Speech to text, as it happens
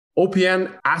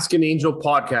OPN Ask an Angel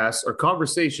podcasts are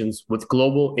conversations with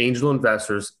global angel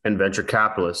investors and venture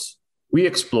capitalists. We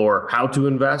explore how to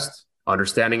invest,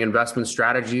 understanding investment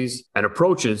strategies, and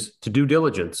approaches to due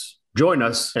diligence. Join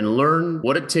us and learn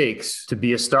what it takes to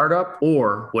be a startup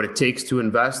or what it takes to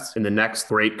invest in the next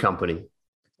great company.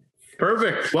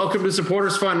 Perfect. Welcome to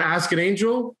Supporters Fund Ask an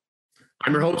Angel.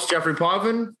 I'm your host, Jeffrey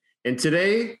Pavin, and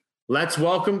today, let's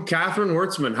welcome Catherine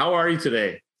Wertzman. How are you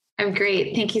today? I'm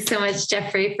great. Thank you so much,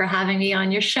 Jeffrey, for having me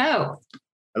on your show.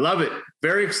 I love it.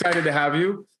 Very excited to have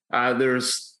you.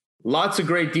 There's lots of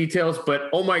great details, but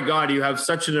oh my God, you have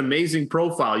such an amazing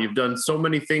profile. You've done so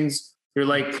many things. You're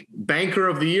like banker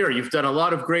of the year. You've done a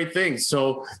lot of great things.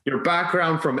 So your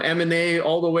background from M&A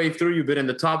all the way through, you've been in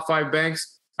the top 5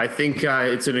 banks. I think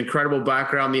it's an incredible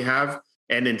background you have.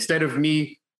 And instead of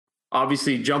me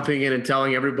obviously jumping in and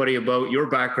telling everybody about your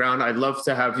background, I'd love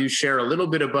to have you share a little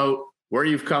bit about where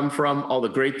you've come from, all the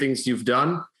great things you've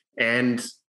done, and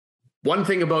one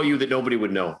thing about you that nobody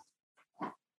would know.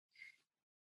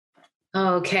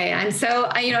 Okay. I'm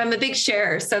a big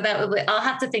sharer, so I'll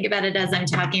have to think about it as I'm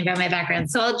talking about my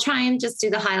background. So I'll try and just do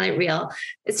the highlight reel.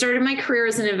 I started my career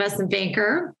as an investment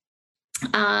banker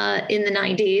in the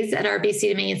 90s at RBC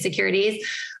Dominion Securities.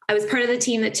 I was part of the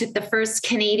team that took the first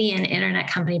Canadian internet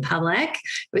company public.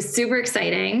 It was super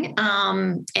exciting.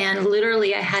 And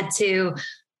literally I had to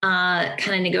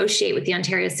kind of negotiate with the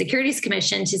Ontario Securities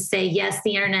Commission to say, yes,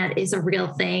 the internet is a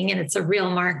real thing and it's a real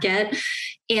market.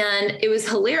 And it was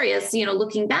hilarious,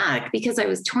 looking back, because I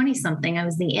was 20 something, I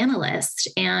was the analyst,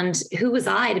 and who was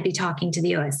I to be talking to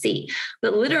the OSC?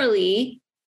 But literally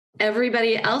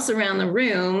everybody else around the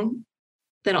room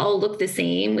that all looked the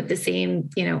same with the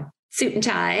same, suit and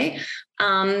tie,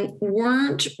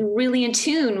 weren't really in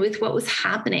tune with what was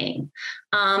happening.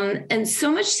 And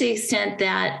so much to the extent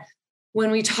that when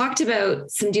we talked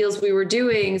about some deals we were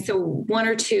doing, so one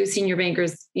or two senior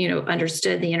bankers,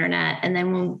 understood the internet. And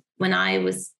then when I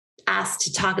was asked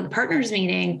to talk at the partners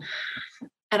meeting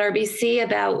at RBC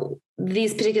about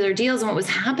these particular deals and what was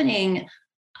happening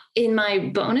in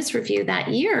my bonus review that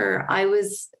year, I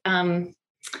was,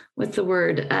 what's the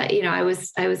word? I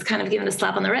was kind of given a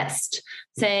slap on the wrist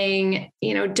saying,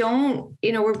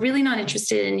 we're really not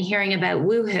interested in hearing about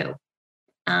woohoo.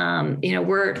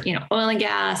 We're, oil and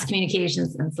gas,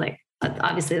 communications, and it's like,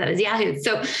 obviously that was Yahoo.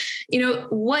 So,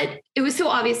 it was so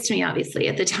obvious to me, obviously,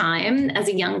 at the time as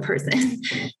a young person.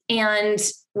 And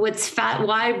why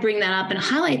I bring that up and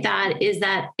highlight that is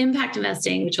that impact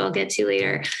investing, which I'll get to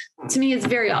later, to me is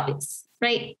very obvious,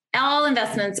 right? All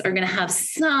investments are going to have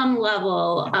some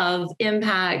level of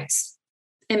impact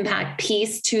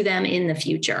piece to them in the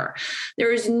future.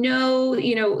 There is no,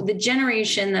 the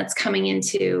generation that's coming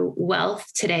into wealth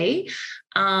today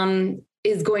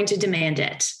is going to demand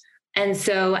it. And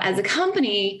so as a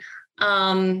company,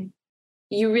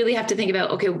 you really have to think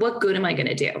about, okay, what good am I going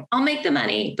to do? I'll make the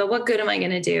money, but what good am I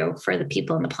going to do for the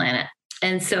people on the planet?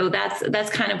 And so that's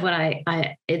kind of what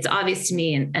it's obvious to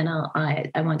me. And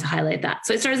I want to highlight that.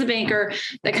 So I started as a banker.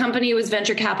 The company was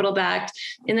venture capital backed.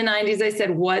 In the 90s, I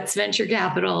said, what's venture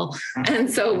capital?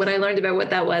 And so when I learned about what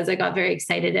that was, I got very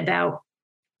excited about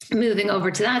moving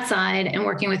over to that side and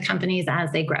working with companies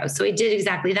as they grow. So I did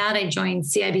exactly that. I joined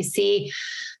CIBC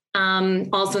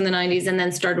also in the 90s, and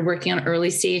then started working on early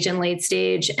stage and late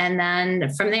stage. And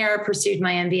then from there, pursued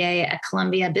my MBA at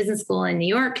Columbia Business School in New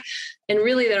York. And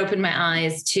really that opened my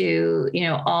eyes to,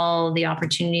 all the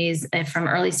opportunities from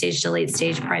early stage to late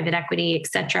stage, private equity, et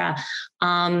cetera.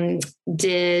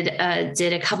 Did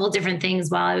a couple of different things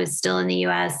while I was still in the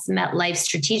US, MetLife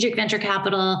Strategic Venture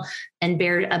Capital and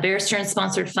a Bear Stearns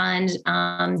sponsored fund,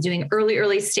 doing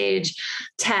early stage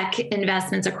tech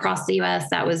investments across the US.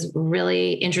 That was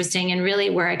really interesting and really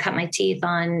where I cut my teeth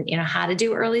on, how to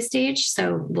do early stage.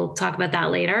 So we'll talk about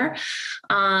that later.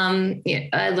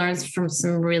 I learned from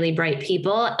some really bright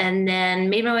people, and then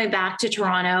made my way back to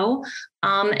Toronto,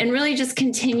 and really just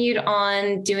continued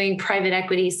on doing private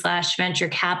equity / venture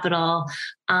capital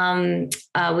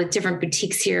with different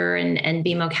boutiques here and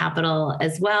BMO Capital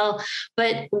as well.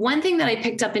 But one thing that I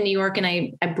picked up in New York and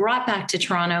I brought back to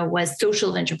Toronto was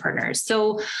social venture partners.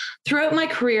 So throughout my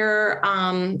career,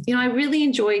 I really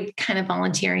enjoyed kind of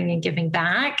volunteering and giving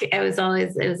back. It was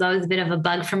always a bit of a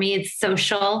bug for me. It's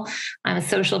social. I'm a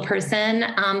social person,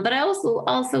 but I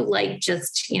also like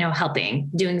just helping,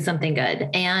 doing something good.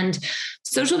 And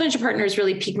social venture partners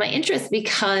really piqued my interest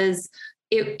because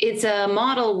it's a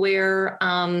model where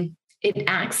it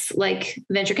acts like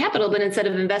venture capital, but instead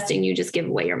of investing, you just give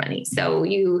away your money. So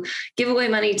you give away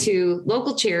money to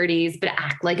local charities, but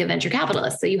act like a venture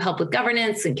capitalist. So you help with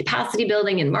governance and capacity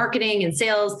building and marketing and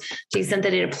sales to the extent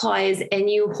that it applies. And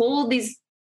you hold these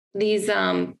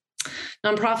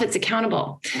nonprofits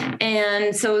accountable.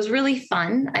 And so it was really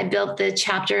fun. I built the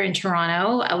chapter in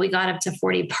Toronto. We got up to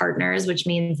 40 partners, which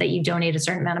means that you donate a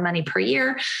certain amount of money per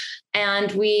year.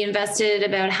 And we invested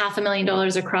about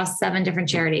 $500,000 across 7 different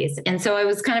charities. And so I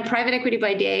was kind of private equity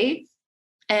by day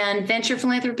and venture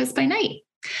philanthropist by night.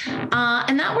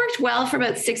 And that worked well for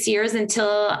about 6 years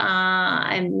until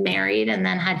I married and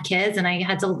then had kids, and I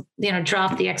had to,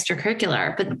 drop the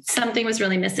extracurricular, but something was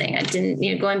really missing. I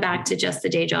didn't, going back to just the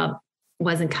day job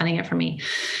wasn't cutting it for me.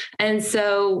 And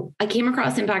so I came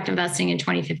across impact investing in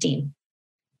 2015.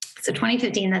 So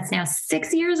 2015, that's now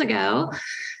 6 years ago.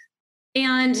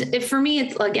 And for me,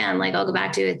 it's again, like I'll go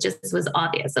back to it, just was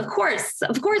obvious. Of course,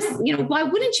 why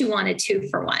wouldn't you want a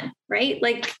 2-for-1, right?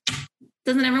 Like,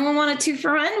 doesn't everyone want a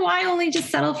 2-for-1? Why only just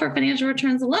settle for financial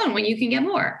returns alone when you can get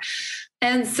more?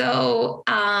 And so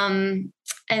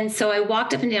I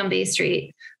walked up and down Bay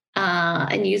Street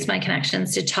and used my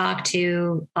connections to talk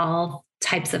to all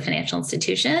types of financial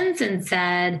institutions and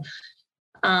said,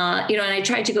 and I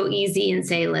tried to go easy and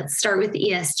say, let's start with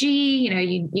ESG.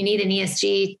 You need an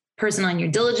ESG person on your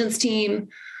diligence team.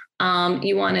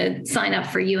 You want to sign up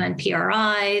for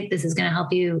UNPRI. This is going to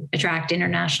help you attract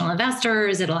international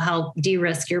investors. It'll help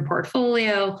de-risk your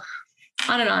portfolio,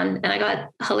 on and on. And I got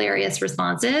hilarious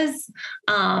responses,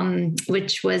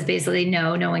 which was basically,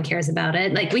 no one cares about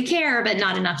it. Like, we care, but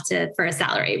not enough for a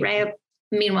salary, right?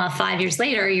 Meanwhile, 5 years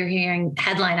later, you're hearing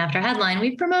headline after headline,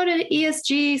 we promoted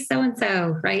ESG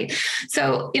so-and-so, right?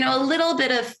 So, a little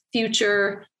bit of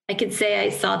future, I could say I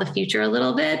saw the future a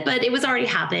little bit, but it was already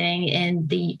happening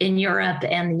in Europe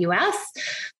and the US.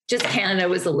 Just Canada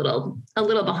was a little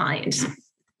behind.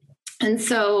 And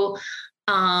so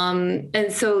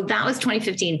that was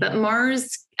 2015. But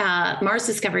Mars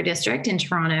Discovery District in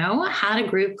Toronto had a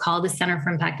group called the Center for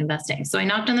Impact Investing. So I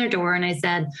knocked on their door and I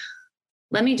said,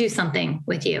 let me do something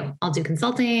with you. I'll do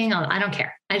consulting. I don't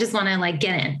care. I just want to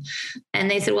get in. And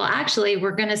they said, well, actually,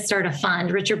 we're going to start a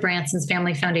fund. Richard Branson's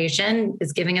family foundation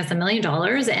is giving us $1 million,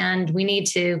 and we need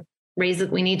to raise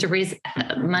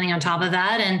money on top of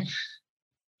that. And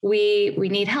we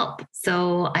need help.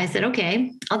 So I said,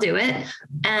 okay, I'll do it.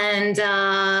 And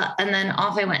then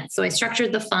off I went. So I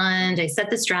structured the fund. I set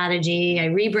the strategy. I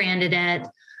rebranded it.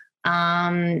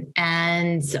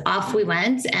 And off we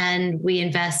went, and we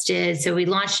invested. So we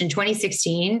launched in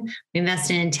 2016. We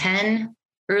invested in 10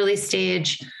 early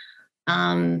stage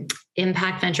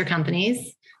impact venture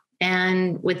companies,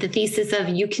 and with the thesis of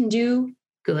you can do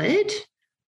good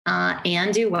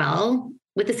and do well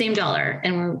with the same dollar.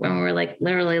 And we're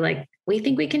literally we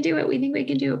think we can do it. We think we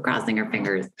can do it, crossing our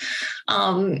fingers.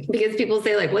 Because people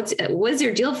say, what's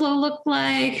your deal flow look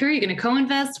like? Who are you going to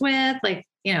co-invest with?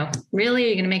 Really, are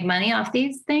you going to make money off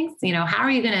these things? How are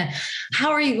you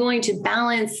going to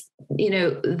balance,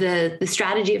 the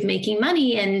strategy of making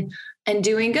money and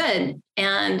doing good?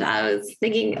 And I was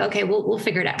thinking, okay, we'll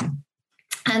figure it out.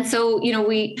 And so,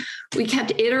 we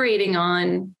kept iterating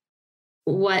on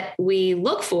what we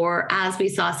look for as we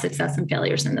saw success and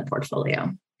failures in the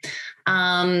portfolio.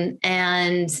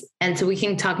 And so we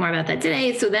can talk more about that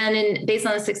today. So then based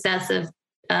on the success of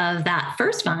that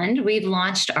first fund, we've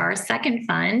launched our second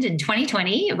fund in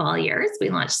 2020 of all years. We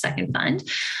launched second fund.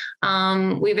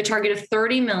 We have a target of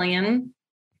 30 million,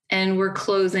 and we're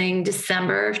closing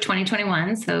December of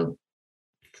 2021. So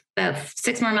about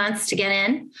 6 more months to get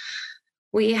in.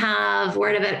 We're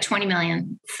at about 20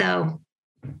 million. So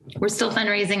we're still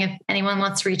fundraising. If anyone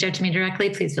wants to reach out to me directly,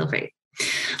 please feel free.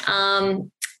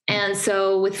 And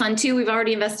so with fund 2, we've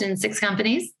already invested in 6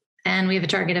 companies, and we have a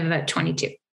target of about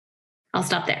 22. I'll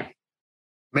stop there.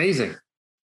 Amazing.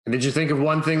 And did you think of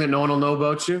one thing that no one will know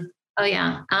about you? Oh,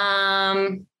 yeah.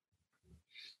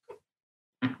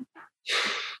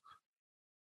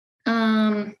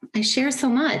 I share so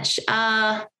much.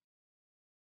 I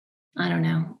don't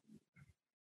know.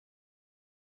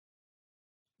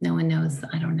 No one knows.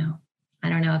 I don't know.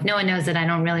 If no one knows it, I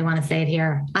don't really want to say it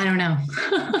here. I don't know.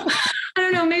 I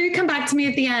don't know. Maybe come back to me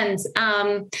at the end.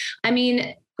 I'm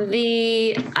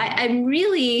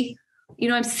really,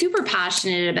 I'm super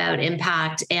passionate about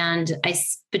impact, and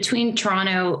between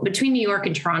New York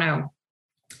and Toronto,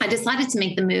 I decided to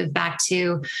make the move back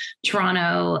to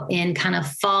Toronto in kind of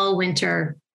fall,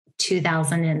 winter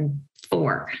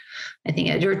 2004. I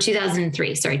think, or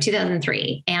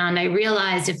 2003. And I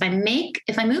realized if I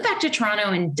move back to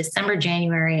Toronto in December,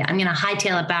 January, I'm going to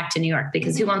hightail it back to New York,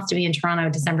 because who wants to be in Toronto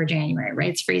December, January, right?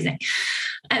 It's freezing.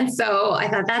 And so I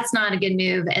thought that's not a good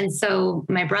move. And so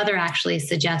my brother actually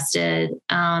suggested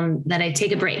that I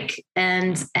take a break,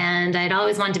 and I'd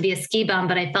always wanted to be a ski bum,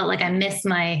 but I felt like I missed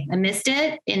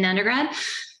it in undergrad.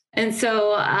 And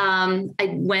so I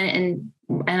went and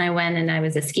and I went and I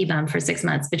was a ski bum for 6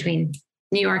 months between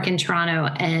New York and Toronto,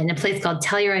 and a place called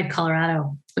Telluride,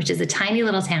 Colorado, which is a tiny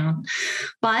little town,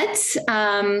 but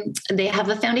they have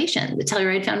a foundation, the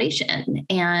Telluride Foundation.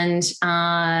 And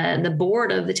the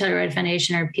board of the Telluride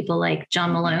Foundation are people like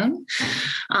John Malone.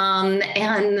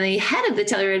 And the head of the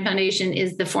Telluride Foundation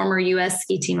is the former US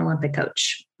ski team Olympic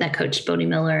coach that coached Bodie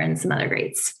Miller and some other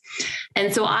greats.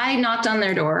 And so I knocked on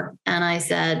their door and I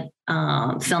said,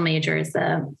 Paul Major is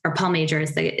the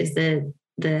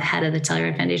head of the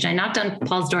Telluride Foundation. I knocked on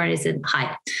Paul's door and I said,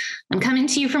 "Hi, I'm coming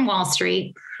to you from Wall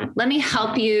Street. Let me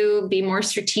help you be more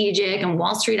strategic and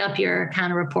Wall Street up your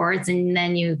kind of reports. And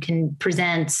then you can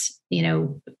present,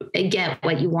 get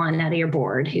what you want out of your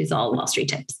board, who's all Wall Street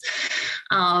types."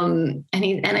 And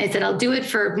I said, "I'll do it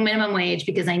for minimum wage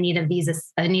because I need a visa.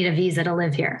 I need a visa to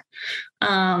live here."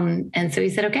 And so he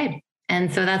said, "Okay."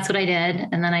 And so that's what I did.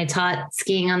 And then I taught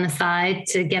skiing on the side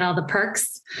to get all the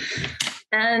perks.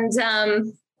 And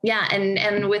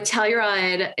and with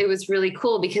Telluride, it was really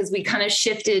cool because we kind of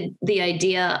shifted the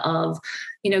idea of,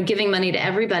 giving money to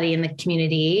everybody in the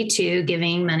community to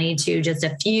giving money to just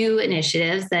a few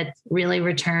initiatives that really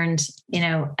returned,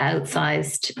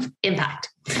 outsized impact.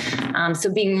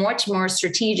 So being much more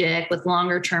strategic with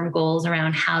longer term goals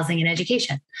around housing and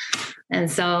education.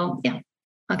 And so,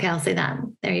 okay, I'll say that.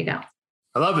 There you go.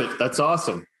 I love it. That's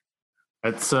awesome.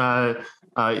 That's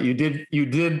you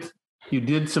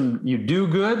do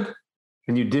good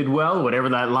and you did well, whatever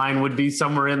that line would be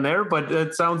somewhere in there, but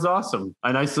it sounds awesome.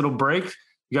 A nice little break.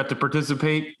 You got to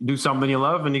participate, do something you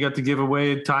love, and you got to give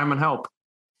away time and help.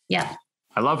 Yeah.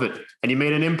 I love it. And you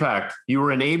made an impact. You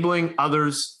were enabling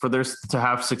others for theirs to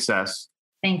have success.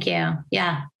 Thank you.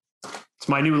 Yeah. It's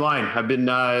my new line. I've been,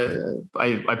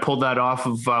 I pulled that off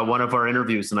of one of our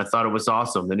interviews and I thought it was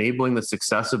awesome. Enabling the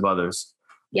success of others.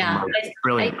 Yeah.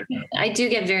 Brilliant. I do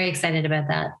get very excited about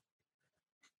that.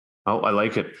 Oh, I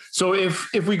like it. So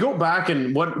if we go back,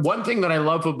 and one thing that I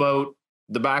love about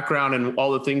the background and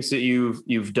all the things that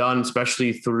you've done,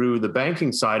 especially through the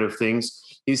banking side of things,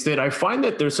 is that I find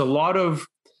that there's a lot of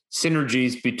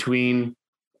synergies between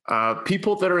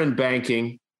people that are in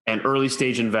banking and early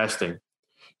stage investing.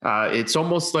 It's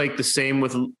almost like the same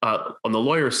with on the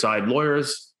lawyer side.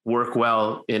 Lawyers work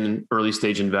well in early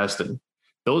stage investing.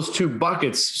 Those two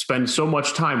buckets spend so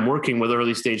much time working with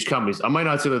early stage companies. I might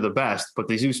not say they're the best, but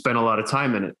they do spend a lot of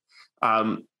time in it.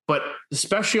 But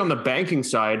especially on the banking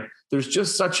side, there's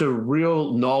just such a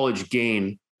real knowledge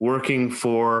gain working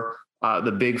for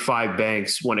the big five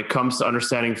banks when it comes to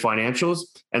understanding financials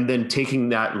and then taking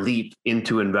that leap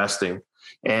into investing.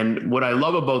 And what I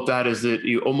love about that is that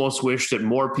you almost wish that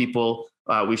more people,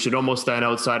 we should almost stand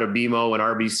outside of BMO and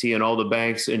RBC and all the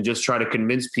banks and just try to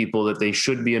convince people that they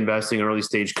should be investing in early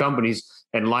stage companies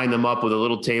and line them up with a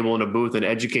little table and a booth and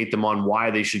educate them on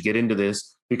why they should get into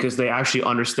this, because they actually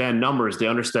understand numbers. They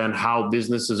understand how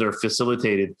businesses are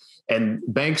facilitated. And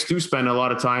banks do spend a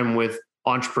lot of time with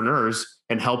entrepreneurs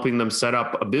and helping them set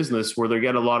up a business where they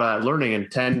get a lot of learning,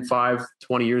 and 10, 5,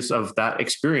 20 years of that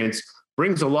experience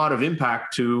brings a lot of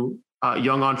impact to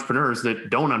young entrepreneurs that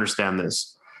don't understand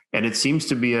this. And it seems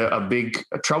to be a big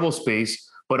trouble space.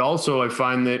 But also I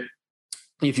find that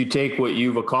if you take what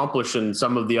you've accomplished in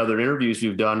some of the other interviews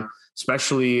you've done,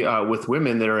 especially with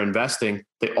women that are investing,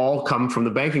 they all come from the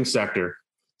banking sector.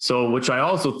 So, which I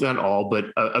also, not all, but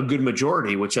a good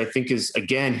majority, which I think is,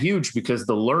 again, huge, because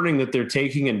the learning that they're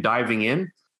taking and diving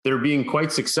in, they're being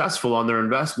quite successful on their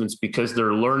investments because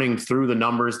they're learning through the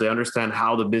numbers. They understand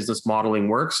how the business modeling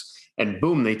works, and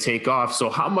boom, they take off. So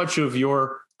how much of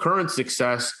your current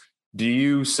success do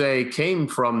you say came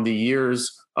from the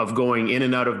years of going in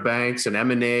and out of banks and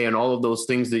M&A and all of those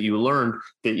things that you learned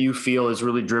that you feel is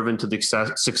really driven to the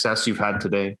success you've had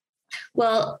today?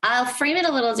 Well, I'll frame it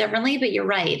a little differently, but you're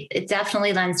right. It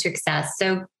definitely lends to success.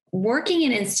 So working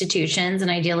in institutions,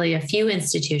 and ideally a few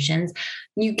institutions,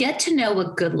 you get to know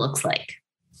what good looks like.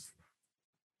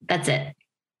 That's it.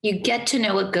 You get to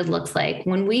know what good looks like.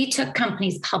 When we took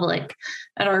companies public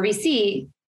at RBC,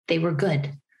 they were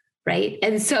good, right?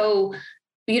 And so,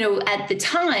 at the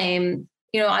time,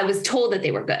 I was told that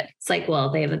they were good. It's like, well,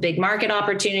 they have a big market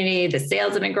opportunity. The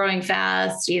sales have been growing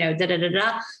fast, And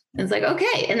it's like,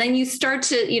 okay. And then you start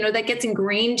to, that gets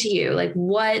ingrained to you. Like,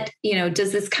 what,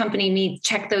 does this company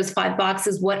check those 5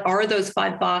 boxes? What are those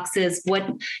 5 boxes? What,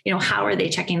 how are they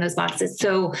checking those boxes?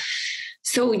 So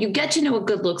you get to know what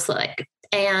good looks like.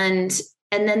 And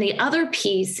then the other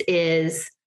piece is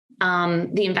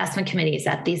the investment committees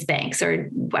at these banks. Or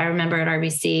I remember at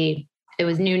RBC, it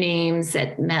was new names.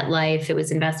 At MetLife, it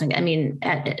was at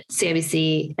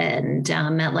CIBC and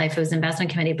MetLife, it was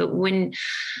investment committee. But when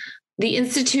the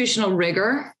institutional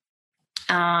rigor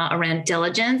around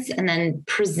diligence, and then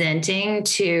presenting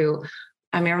to,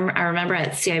 I remember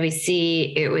at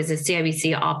CIBC, it was a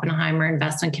CIBC Oppenheimer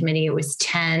Investment Committee. It was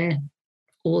 10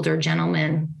 older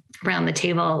gentlemen around the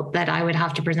table that I would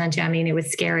have to present to. I mean, it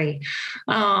was scary.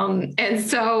 And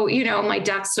so, all my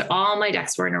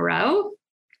ducks were in a row,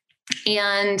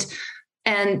 and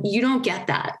you don't get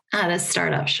that at a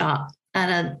startup shop,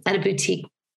 at a boutique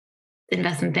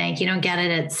investment bank. You don't get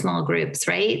it at small groups,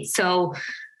 right? So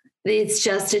it's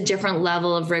just a different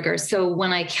level of rigor. So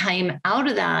when I came out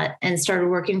of that and started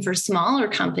working for smaller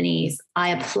companies, I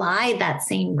applied that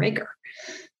same rigor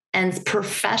and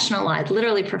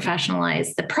literally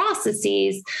professionalized the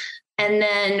processes. And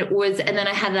then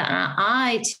I had that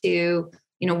eye to,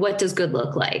 what does good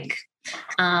look like?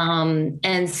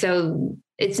 And so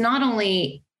it's not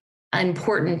only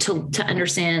important to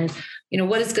understand,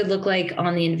 what does good look like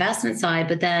on the investment side,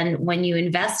 but then when you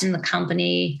invest in the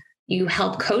company, you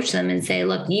help coach them and say,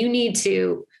 look, you need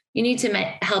to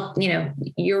help,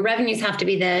 your revenues have to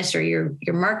be this, or your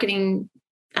marketing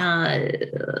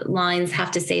lines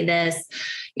have to say this,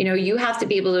 you have to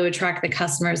be able to attract the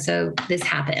customers. So this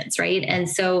happens. Right. And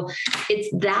so it's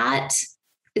that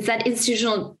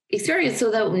institutional experience,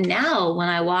 so that now when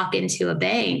I walk into a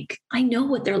bank, I know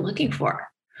what they're looking for.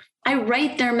 I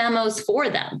write their memos for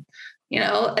them,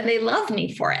 and they love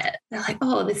me for it. They're like,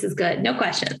 oh, this is good. No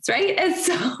questions. Right.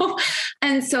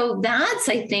 And so that's,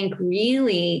 I think,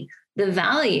 really the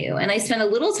value. And I spent a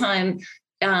little time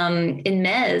in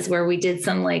Mez, where we did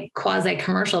some like quasi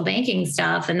commercial banking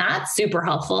stuff. And that's super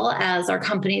helpful as our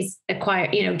companies acquire,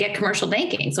 get commercial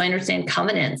banking. So I understand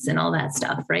covenants and all that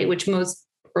stuff, right? Which most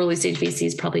early stage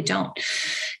VCs probably don't.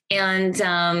 And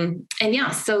yeah,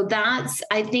 so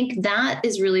I think that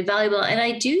is really valuable. And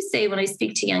I do say, when I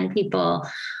speak to young people,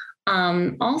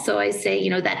 also I say,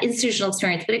 that institutional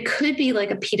experience, but it could be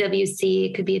like a PwC,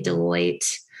 it could be a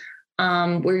Deloitte,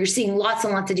 where you're seeing lots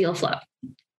and lots of deal flow.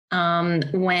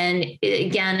 When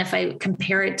again, if I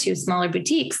compare it to smaller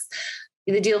boutiques,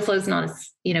 the deal flow is not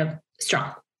as,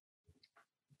 strong.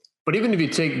 But even if you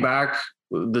take back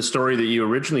the story that you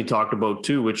originally talked about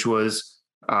too, which was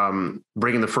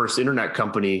bringing the first internet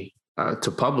company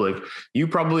to public, you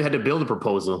probably had to build a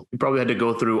proposal. You probably had to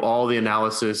go through all the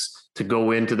analysis to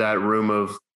go into that room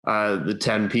of the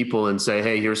 10 people and say,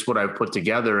 hey, here's what I've put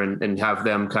together, and have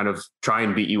them kind of try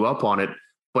and beat you up on it.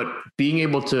 But being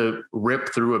able to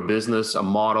rip through a business, a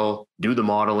model, do the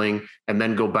modeling, and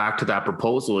then go back to that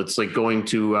proposal. It's like going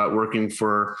to working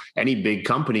for any big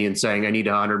company and saying, I need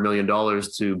 $100 million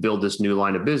to build this new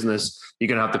line of business. You're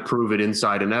going to have to prove it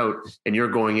inside and out. And you're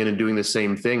going in and doing the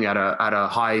same thing at a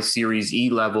high Series E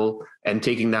level and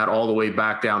taking that all the way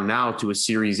back down now to a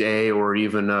Series A or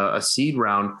even a seed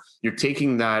round. You're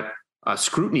taking that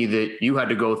scrutiny that you had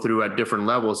to go through at different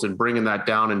levels and bringing that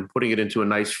down and putting it into a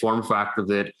nice form factor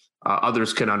that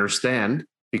others can understand,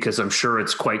 because I'm sure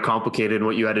it's quite complicated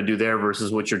what you had to do there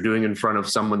versus what you're doing in front of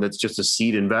someone that's just a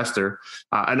seed investor.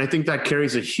 And I think that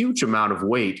carries a huge amount of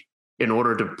weight in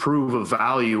order to prove a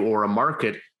value or a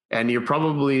market. And you're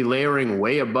probably layering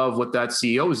way above what that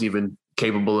CEO is even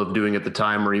capable of doing at the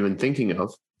time or even thinking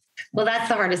of. Well, that's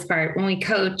the hardest part. When we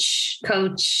coach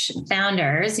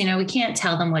founders, we can't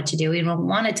tell them what to do. We don't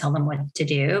want to tell them what to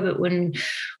do. But when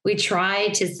we try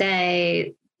to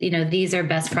say, these are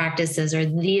best practices, or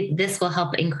this will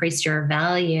help increase your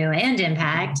value and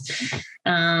impact,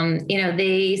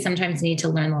 they sometimes need to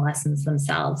learn the lessons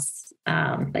themselves.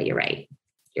 But you're right.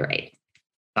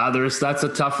 That's a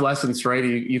tough lesson, right?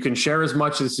 You can share as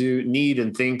much as you need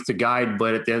and think to guide,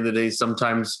 but at the end of the day,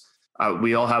 sometimes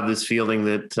we all have this feeling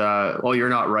that, you're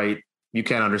not right. You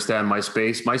can't understand my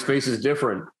space. My space is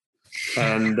different.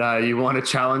 And you want to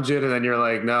challenge it. And then you're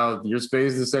like, no, your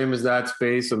space is the same as that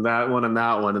space and that one and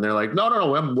that one. And they're like,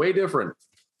 no, I'm way different.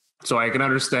 So I can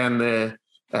understand the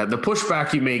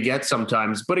pushback you may get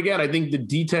sometimes. But again, I think the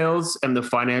details and the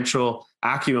financial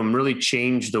acumen really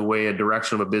change the way a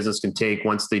direction of a business can take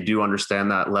once they do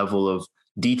understand that level of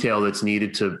detail that's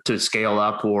needed to scale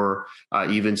up or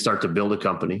even start to build a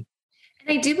company.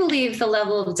 And I do believe the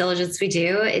level of diligence we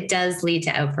do, it does lead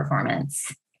to outperformance.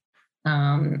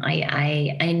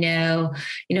 I know,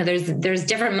 there's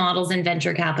different models in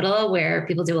venture capital where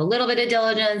people do a little bit of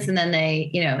diligence and then they,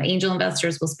 angel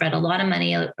investors will spread a lot of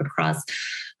money across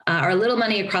or little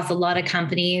money across a lot of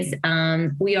companies.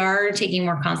 We are taking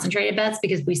more concentrated bets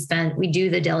because we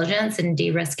do the diligence and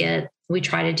de-risk it. We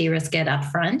try to de-risk it up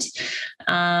front.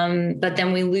 But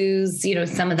then we lose,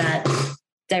 some of that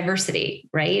diversity,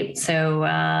 right? So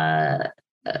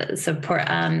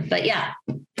but yeah,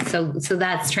 so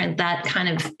that's that kind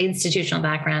of institutional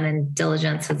background and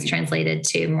diligence has translated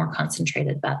to more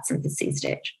concentrated bets at the seed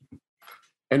stage.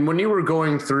 And when you were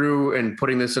going through and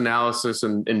putting this analysis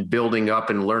and building up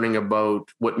and learning about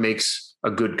what makes a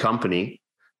good company,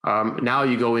 now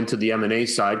you go into the M&A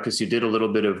side because you did a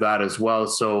little bit of that as well.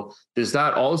 So does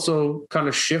that also kind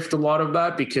of shift a lot of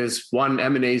that? Because one,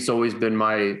 M&A has always been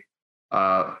my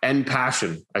end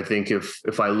passion. I think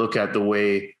if I look at the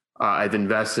way I've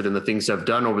invested in the things I've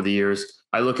done over the years,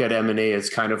 I look at M&A as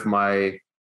kind of my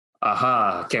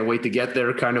can't wait to get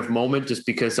there kind of moment, just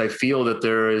because I feel that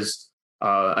there is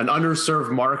an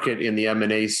underserved market in the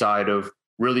M&A side of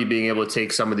really being able to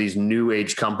take some of these new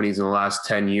age companies in the last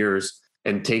 10 years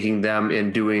and taking them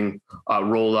and doing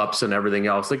roll-ups and everything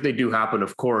else. Like, they do happen,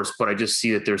 of course, but I just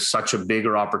see that there's such a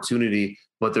bigger opportunity,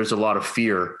 but there's a lot of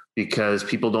fear because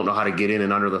people don't know how to get in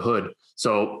and under the hood.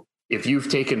 So if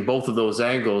you've taken both of those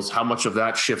angles, how much of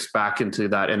that shifts back into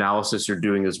that analysis you're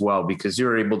doing as well? Because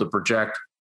you're able to project,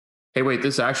 hey, wait,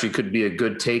 this actually could be a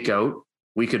good takeout.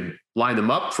 We could line them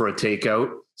up for a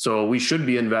takeout. So we should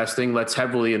be investing. Let's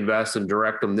heavily invest and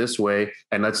direct them this way.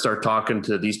 And let's start talking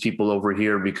to these people over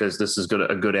here because this is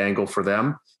a good angle for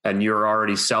them. And you're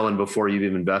already selling before you've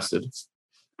even invested.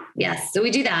 Yes. So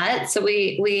we do that. So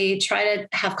we try to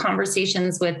have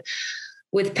conversations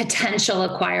with potential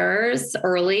acquirers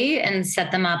early and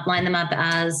set them up, line them up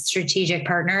as strategic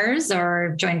partners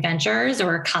or joint ventures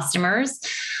or customers,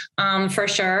 for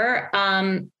sure.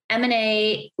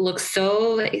 M&A looks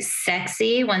so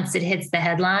sexy once it hits the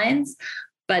headlines,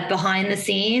 but behind the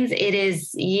scenes, it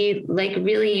is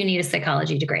really you need a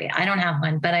psychology degree. I don't have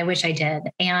one, but I wish I did.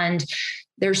 And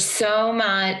there's so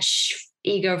much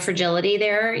ego fragility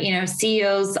there.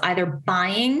 CEOs either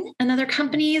buying another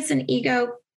company is an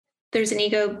ego. There's an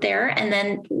ego there, and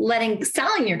then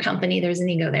selling your company, there's an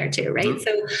ego there too, right? Mm-hmm.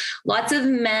 So lots of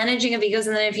managing of egos.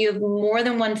 And then if you have more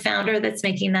than one founder that's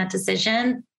making that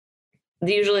decision,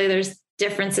 usually there's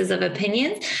differences of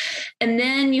opinions. And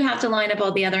then you have to line up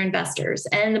all the other investors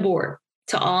and the board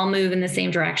to all move in the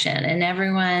same direction. And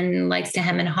everyone likes to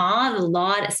hem and haw. A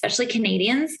lot, especially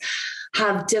Canadians,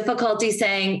 have difficulty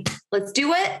saying, let's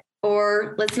do it,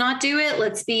 or let's not do it.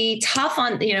 Let's be tough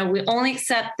on, we only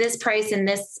accept this price and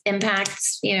this impact,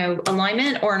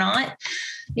 alignment or not.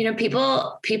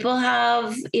 People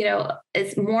have,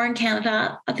 it's more in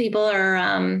Canada. People are,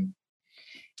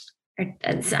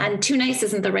 and too nice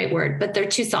isn't the right word, but they're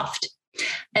too soft.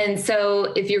 And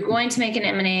so if you're going to make an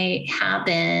M&A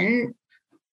happen,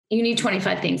 you need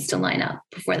 25 things to line up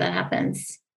before that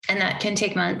happens. And that can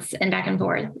take months and back and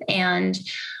forth. And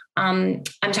I'm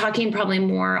talking probably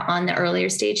more on the earlier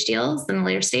stage deals than the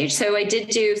later stage. So I did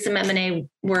do some M&A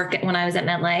work when I was at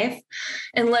MetLife.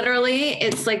 And literally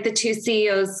it's like the two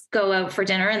CEOs go out for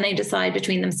dinner and they decide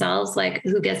between themselves, like,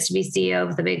 who gets to be CEO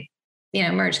of the big,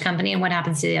 merged company and what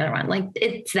happens to the other one. Like,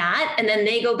 it's that. And then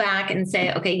they go back and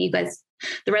say, okay, you guys,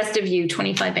 the rest of you,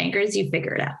 25 bankers, you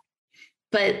figure it out.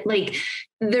 But like,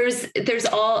 there's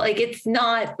all, like, it's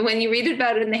not, when you read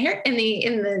about it in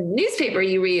the newspaper,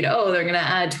 you read, oh, they're going to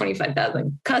add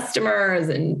 25,000 customers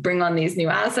and bring on these new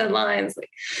asset lines. Like,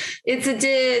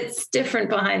 it's different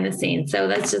behind the scenes. So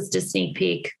that's just a sneak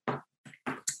peek.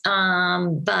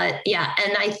 But yeah.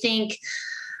 And I think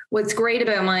what's great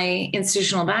about my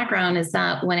institutional background is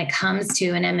that when it comes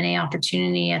to an M&A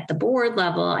opportunity at the board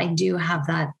level, I do have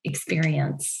that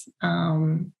experience,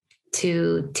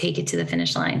 to take it to the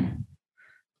finish line.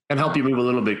 And help you move a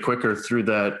little bit quicker through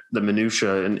the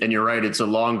minutia. And you're right, it's a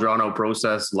long drawn out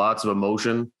process, lots of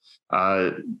emotion.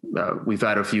 We've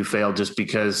had a few fail just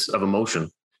because of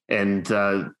emotion. And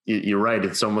you're right,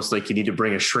 it's almost like you need to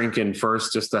bring a shrink in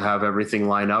first just to have everything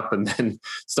line up and then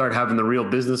start having the real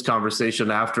business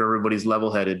conversation after everybody's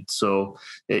level-headed. So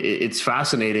it's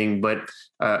fascinating. But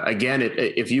again,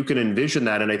 if you can envision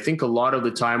that, and I think a lot of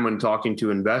the time when talking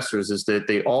to investors is that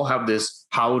they all have this,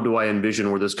 how do I envision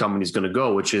where this company is going to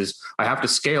go, which is I have to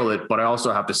scale it, but I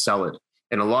also have to sell it.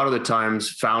 And a lot of the times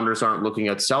founders aren't looking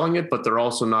at selling it, but they're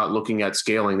also not looking at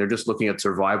scaling. They're just looking at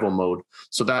survival mode.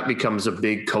 So that becomes a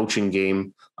big coaching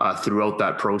game throughout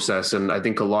that process. And I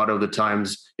think a lot of the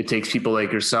times it takes people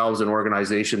like yourselves and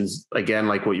organizations, again,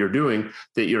 like what you're doing,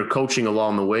 that you're coaching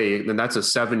along the way. And that's a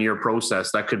 7-year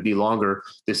process. That could be longer.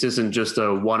 This isn't just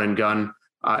a one and gun,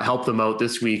 help them out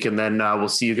this week, and then we'll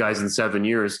see you guys in 7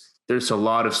 years. There's a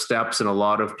lot of steps and a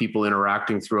lot of people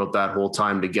interacting throughout that whole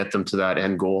time to get them to that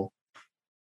end goal.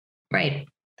 Right.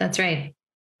 That's right.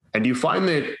 And do you find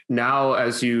that now,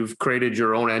 as you've created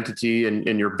your own entity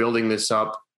and you're building this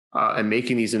up and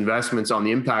making these investments on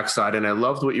the impact side, and I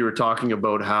loved what you were talking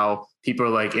about, how people are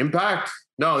like, impact?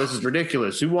 No, this is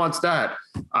ridiculous. Who wants that?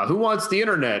 Who wants the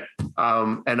internet?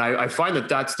 And I find that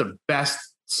that's the best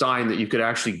sign that you could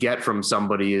actually get from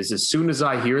somebody is, as soon as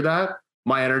I hear that,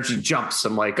 my energy jumps.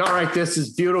 I'm like, all right, this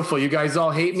is beautiful. You guys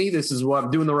all hate me. This is what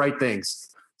I'm doing the right things.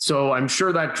 So I'm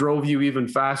sure that drove you even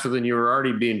faster than you were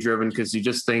already being driven, because you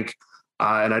just think,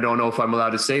 and I don't know if I'm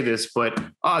allowed to say this, but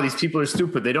these people are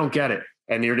stupid. They don't get it.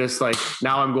 And you're just like,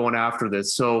 now I'm going after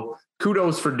this. So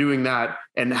kudos for doing that.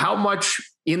 And how much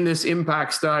in this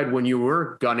impact side, when you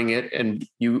were gunning it and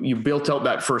you built out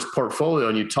that first portfolio,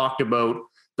 and you talked about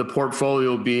the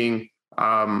portfolio being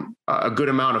a good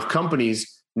amount of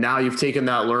companies, now you've taken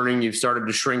that learning, you've started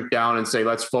to shrink down and say,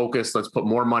 let's focus, let's put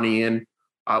more money in.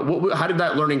 How did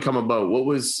that learning come about? What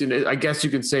was, I guess you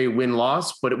could say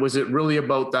win-loss, but was it really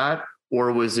about that?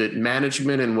 Or was it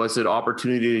management, and was it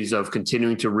opportunities of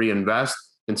continuing to reinvest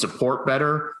and support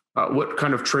better? What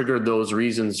kind of triggered those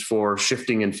reasons for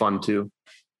shifting in Fund 2?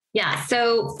 Yeah.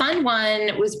 So Fund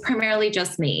 1 was primarily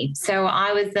just me. So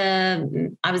I was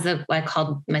I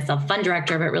called myself fund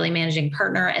director, but really managing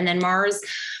partner. And then Mars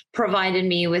provided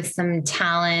me with some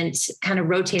talent, kind of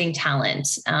rotating talent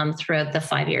throughout the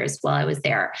 5 years while I was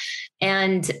there.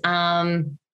 And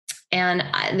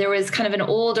there was kind of an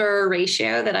older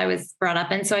ratio that I was brought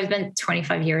up in. So I've been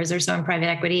 25 years or so in private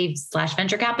equity /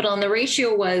 venture capital. And the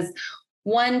ratio was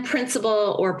one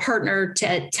principal or partner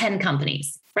to 10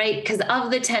 companies, right? Because of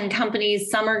the 10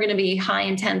 companies, some are going to be high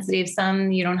intensity,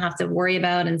 some you don't have to worry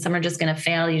about, and some are just going to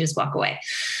fail. You just walk away.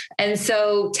 And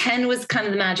so 10 was kind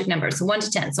of the magic number. So 1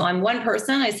 to 10. So I'm one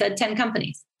person. I said 10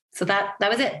 companies. So that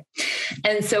was it.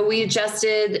 And so we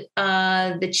adjusted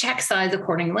the check size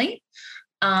accordingly.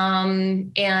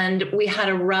 And we had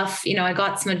a rough, I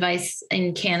got some advice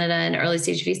in Canada and early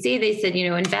stage VC. They said,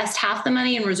 invest half the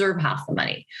money and reserve half the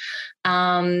money.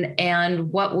 And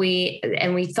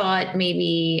we thought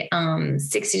maybe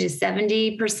 60 to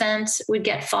 70% would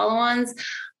get follow-ons.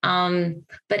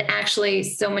 But actually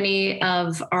so many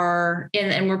of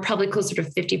and we're probably closer to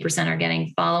 50% are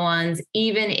getting follow-ons,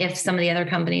 even if some of the other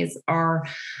companies are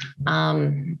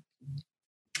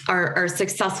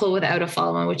successful without a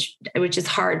follow-on, which is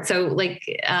hard. So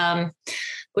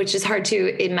which is hard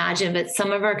to imagine, but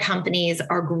some of our companies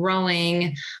are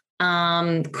growing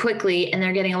quickly, and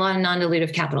they're getting a lot of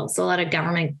non-dilutive capital. So a lot of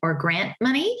government or grant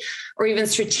money, or even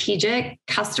strategic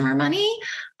customer money,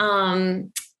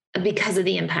 because of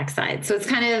the impact side. So it's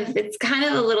kind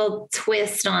of a little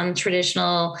twist on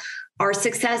traditional. Our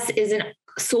success isn't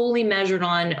solely measured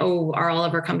on, are all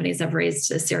of our companies have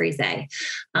raised a Series A.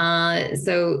 But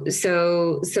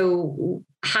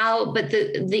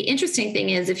the interesting thing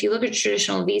is, if you look at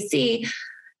traditional VC,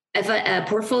 if a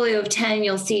portfolio of 10,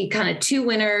 you'll see kind of 2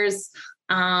 winners,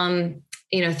 3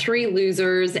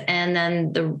 losers, and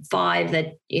then the 5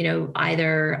 that,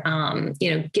 either,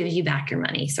 give you back your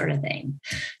money sort of thing.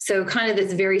 So kind of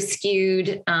this very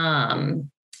skewed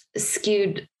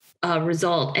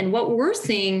result. And what we're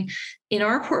seeing in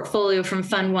our portfolio from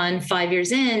Fund 1 5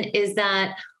 years in is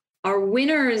that our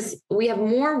winners, we have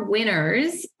more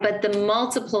winners, but the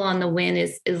multiple on the win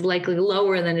is likely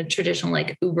lower than a traditional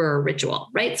like Uber or Ritual,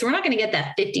 right? So we're not going to get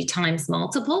that 50 times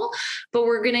multiple, but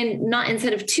we're going to not,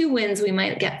 instead of 2 wins, we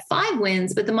might get 5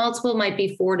 wins, but the multiple might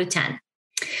be 4 to 10.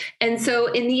 And so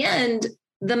in the end,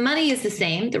 the money is the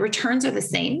same, the returns are the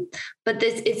same, but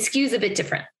it skews a bit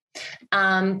different.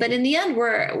 But in the end,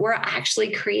 we're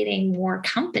actually creating more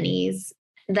companies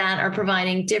that are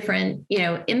providing different,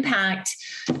 impact,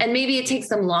 and maybe it takes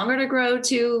them longer to grow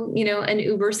to, an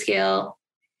Uber scale.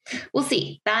 We'll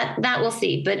see that we'll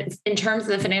see. But in terms of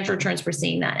the financial returns, we're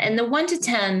seeing that. And the 1 to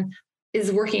 10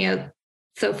 is working out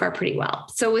so far pretty well.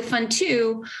 So with Fund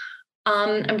 2,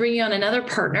 I'm bringing on another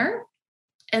partner.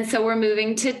 And so we're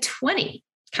moving to 20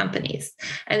 companies.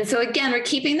 And so again, we're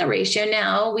keeping the ratio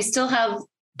now. We still have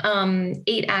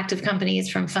 8 active companies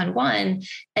from Fund 1,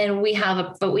 and we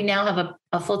now have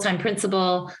a full-time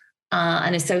principal,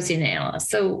 an associate analyst.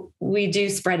 So we do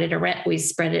spread it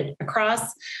across.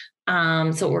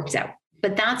 So it works out,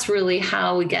 but that's really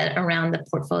how we get around the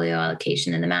portfolio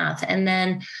allocation and the math. And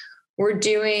then we're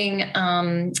doing,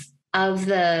 of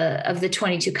the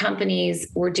 22 companies,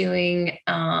 we're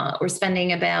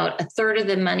spending about 1/3 of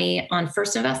the money on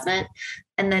first investment,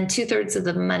 and then 2/3 of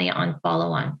the money on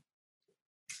follow-on.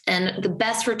 And the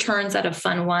best returns out of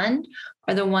Fund 1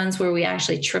 are the ones where we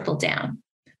actually triple down.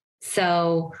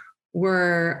 So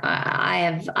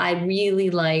I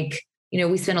really like,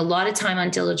 we spend a lot of time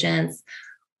on diligence.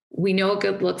 We know what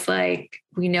good looks like.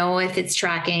 We know if it's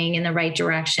tracking in the right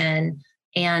direction.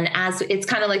 And as it's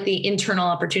kind of like the internal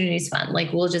opportunities fund,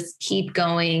 like we'll just keep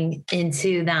going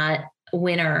into that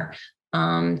winner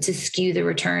to skew the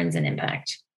returns and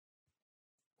impact.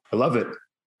 I love it.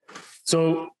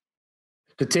 So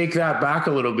to take that back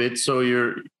a little bit, so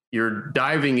you're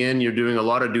diving in, you're doing a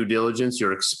lot of due diligence,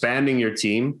 you're expanding your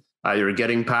team. You're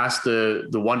getting past the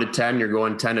 1 to 10, you're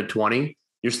going 10 to 20.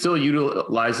 You're still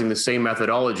utilizing the same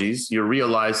methodologies. You're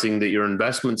realizing that your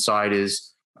investment side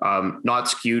is not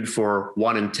skewed for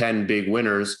 1 in 10 big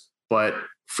winners, but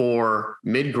for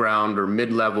mid-ground or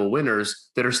mid-level winners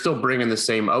that are still bringing the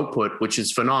same output, which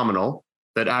is phenomenal.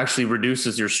 That actually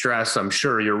reduces your stress, I'm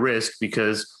sure, your risk,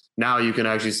 because now you can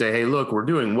actually say, hey, look, we're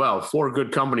doing well. 4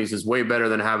 good companies is way better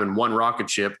than having 1 rocket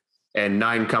ship and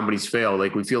 9 companies fail.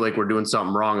 Like, we feel like we're doing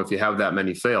something wrong if you have that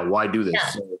many fail. Why do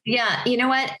this? Yeah. You know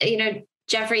what?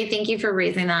 Jeffrey, thank you for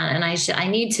raising that. And I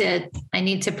need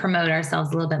to promote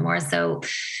ourselves a little bit more. So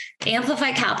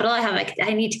Amplify Capital,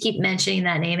 I need to keep mentioning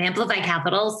that name, Amplify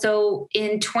Capital. So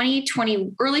in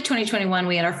 2020, early 2021,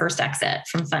 we had our first exit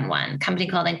from Fund 1, company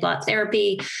called Inkblot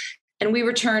Therapy. And we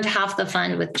returned half the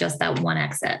fund with just that one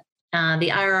exit. The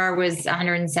IRR was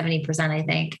 170%, I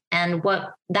think. And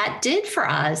what that did for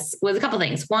us was a couple of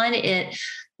things. One, it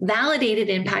validated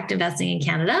impact investing in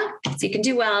Canada. So you can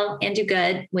do well and do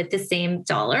good with the same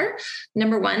dollar,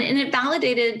 number one. And it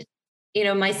validated,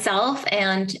 myself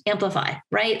and Amplify,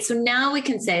 right? So now we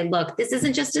can say, look, this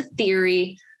isn't just a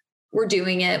theory. We're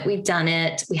doing it. We've done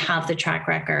it. We have the track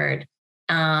record.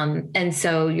 And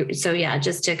so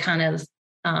just to kind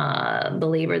of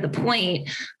belabor the point,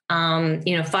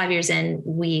 5 years in,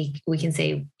 we can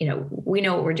say, we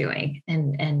know what we're doing,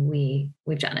 and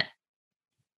we've done it.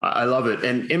 I love it.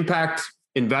 And impact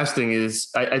investing is,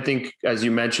 I think, as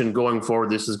you mentioned, going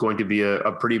forward, this is going to be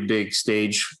a pretty big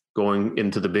stage going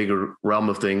into the bigger realm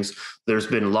of things. There's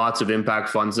been lots of impact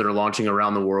funds that are launching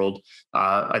around the world.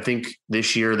 I think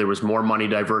this year there was more money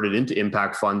diverted into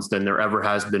impact funds than there ever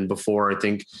has been before. I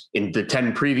think in the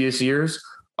 10 previous years,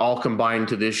 all combined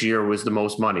to this year was the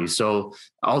most money. So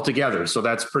altogether, so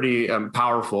that's pretty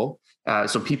powerful.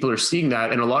 So people are seeing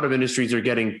that, and a lot of industries are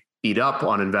getting beat up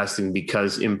on investing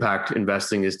because impact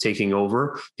investing is taking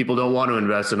over. People don't want to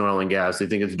invest in oil and gas. They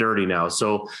think it's dirty now.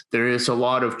 So there is a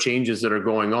lot of changes that are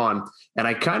going on. And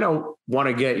I kind of want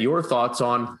to get your thoughts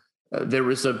on, there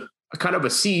was a kind of a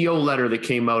CEO letter that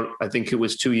came out, I think it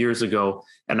was 2 years ago.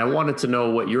 And I wanted to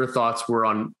know what your thoughts were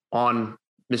on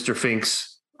Mr. Fink's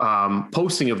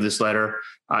posting of this letter,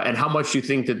 and how much you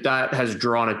think that has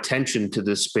drawn attention to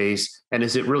this space, and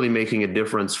is it really making a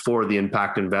difference for the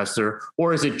impact investor,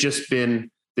 or has it just been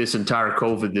this entire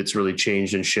COVID that's really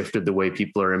changed and shifted the way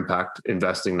people are impact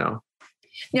investing now?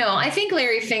 No, I think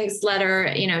Larry Fink's letter,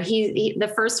 he the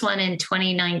first one in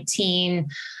 2019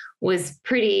 was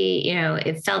pretty,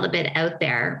 it felt a bit out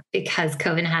there because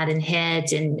COVID hadn't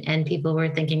hit, and people were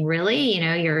thinking, really,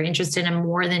 you're interested in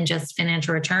more than just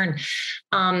financial return.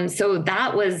 So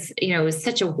that was, it was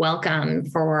such a welcome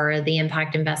for the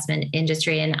impact investment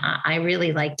industry. And I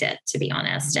really liked it, to be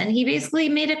honest. And he basically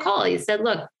made a call. He said,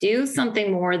 look, do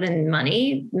something more than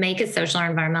money, make a social or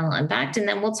environmental impact, and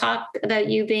then we'll talk about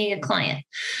you being a client.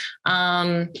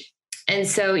 And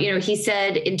so, he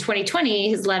said in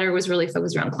 2020, his letter was really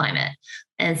focused around climate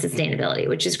and sustainability,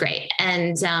 which is great.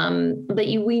 And, but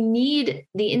the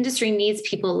industry needs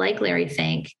people like Larry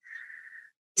Fink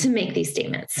to make these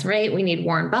statements, right? We need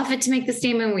Warren Buffett to make the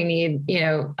statement. We need,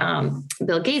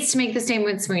 Bill Gates to make the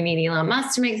statements. We need Elon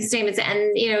Musk to make the statements.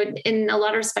 And, in a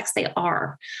lot of respects, they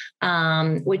are,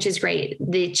 which is great.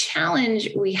 The challenge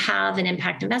we have in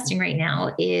impact investing right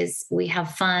now is we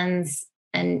have funds,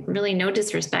 and really no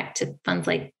disrespect to funds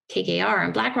like KKR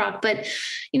and BlackRock, but,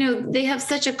 they have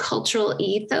such a cultural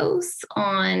ethos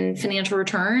on financial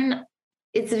return.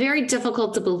 It's very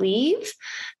difficult to believe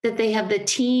that they have the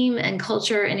team and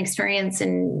culture and experience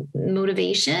and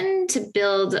motivation to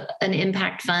build an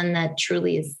impact fund that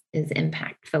truly is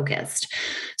impact focused.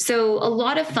 So a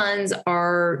lot of funds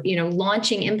are,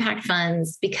 launching impact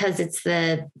funds because it's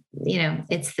the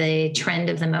trend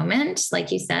of the moment,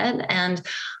 like you said. And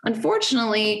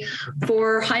unfortunately,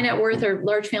 for high net worth or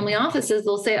large family offices,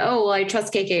 they'll say, oh, well, I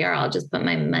trust KKR. I'll just put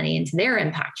my money into their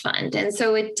impact fund. And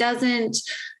so it doesn't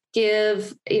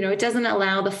it doesn't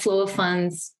allow the flow of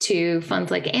funds to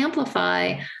funds like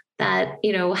Amplify that,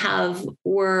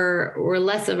 were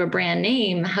less of a brand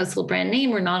name, household brand name.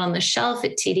 We're not on the shelf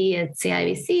at TD, at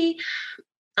CIBC.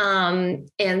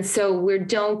 And so we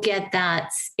don't get that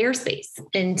airspace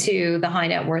into the high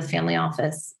net worth family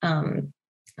office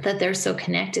that they're so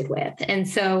connected with. And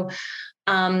so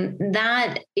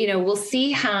that, we'll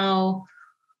see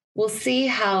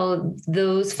how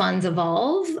those funds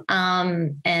evolve,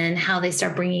 and how they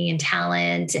start bringing in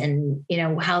talent, and,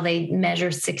 how they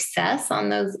measure success on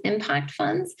those impact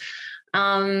funds.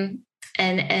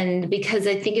 And because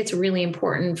I think it's really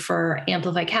important for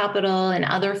Amplify Capital and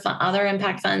other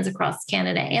impact funds across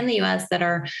Canada and the US that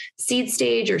are seed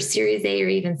stage or Series A or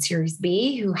even Series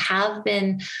B, who have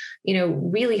been,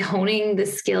 really honing the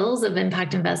skills of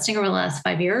impact investing over the last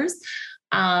 5 years,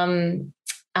 to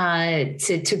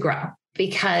grow,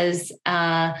 because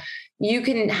you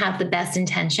can have the best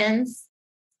intentions,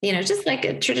 just like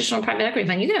a traditional private equity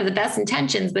fund. You can have the best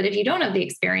intentions, but if you don't have the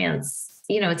experience,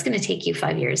 it's going to take you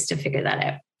 5 years to figure that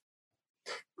out.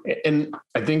 And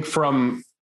I think from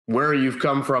where you've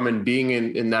come from and being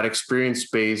in that experience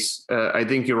space, I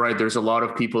think you're right. There's a lot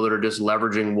of people that are just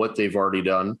leveraging what they've already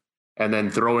done and then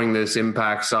throwing this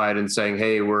impact side and saying,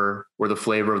 hey, we're the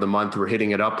flavor of the month. We're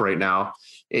hitting it up right now.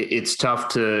 It's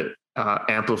tough to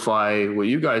amplify what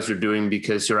you guys are doing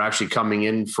because you're actually coming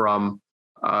in from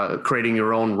creating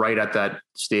your own right at that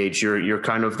stage. You're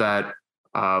kind of that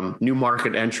new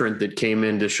market entrant that came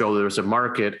in to show there's a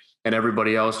market, and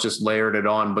everybody else just layered it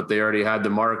on, but they already had the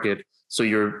market. So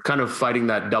you're kind of fighting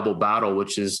that double battle,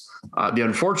 which is the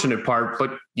unfortunate part.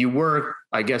 But you were,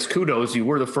 I guess, kudos, you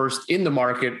were the first in the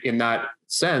market in that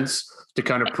sense to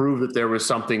kind of prove that there was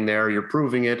something there. You're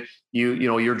proving it.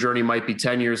 Your journey might be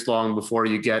 10 years long before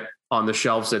you get on the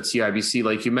shelves at CIBC,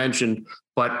 like you mentioned,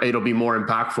 but it'll be more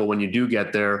impactful when you do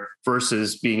get there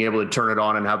versus being able to turn it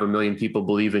on and have 1 million people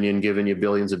believe in you and giving you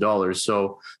billions of dollars.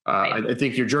 So I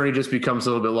think your journey just becomes a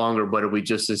little bit longer, but it'll be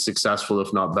just as successful,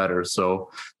 if not better.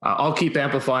 So I'll keep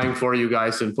amplifying for you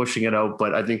guys and pushing it out,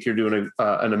 but I think you're doing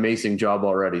an amazing job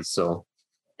already. So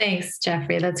thanks,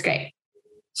 Jeffrey. That's great.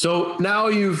 So now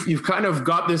you've kind of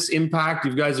got this impact.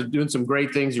 You guys are doing some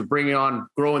great things. You're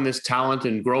growing this talent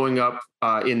and growing up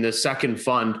in the second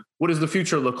fund. What does the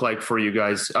future look like for you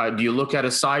guys? Do you look at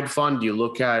a side fund? Do you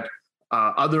look at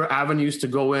other avenues to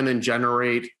go in and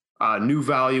generate new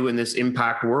value in this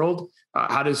impact world?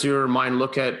 How does your mind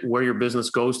look at where your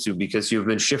business goes to? Because you've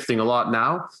been shifting a lot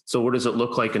now. So what does it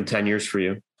look like in 10 years for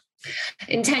you?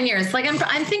 In 10 years,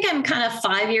 I think I'm kind of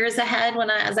 5 years ahead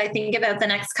as I think about the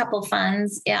next couple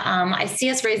funds. I see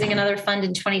us raising another fund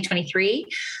in 2023,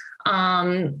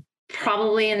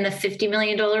 probably in the $50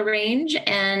 million range,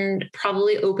 and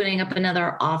probably opening up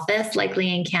another office,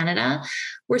 likely in Canada.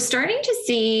 We're starting to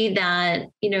see that,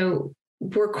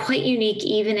 we're quite unique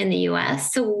even in the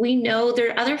US. So we know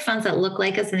there are other funds that look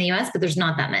like us in the US, but there's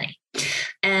not that many.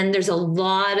 And there's a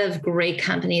lot of great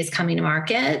companies coming to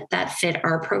market that fit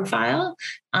our profile.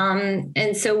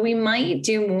 And so we might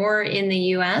do more in the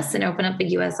US and open up a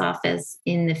US office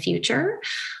in the future.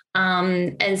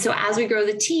 And so as we grow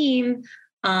the team,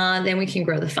 then we can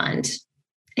grow the fund,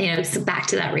 so back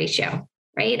to that ratio.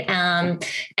 Right.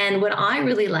 And what I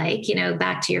really like,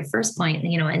 back to your first point,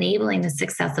 enabling the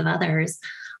success of others,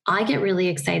 I get really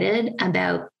excited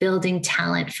about building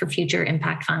talent for future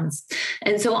impact funds.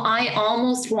 And so I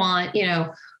almost want,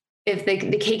 if the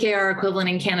KKR equivalent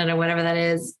in Canada, whatever that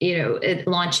is,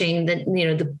 launching the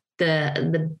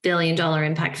 $1 billion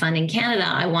impact fund in Canada,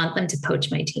 I want them to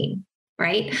poach my team.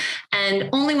 Right. And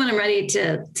only when I'm ready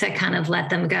to kind of let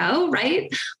them go. Right.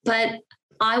 But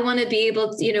I want to be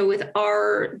able to, with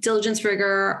our diligence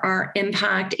rigor, our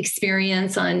impact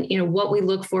experience on, what we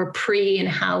look for pre and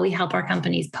how we help our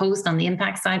companies post on the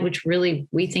impact side, which really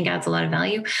we think adds a lot of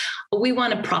value. We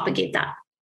want to propagate that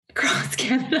across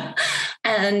Canada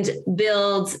and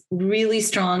build really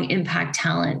strong impact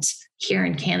talent here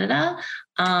in Canada.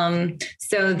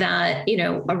 So that,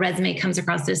 a resume comes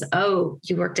across as, oh,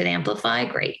 you worked at Amplify?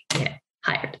 Great. Yeah.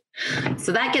 Hired.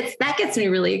 So that gets me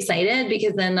really excited,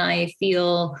 because then I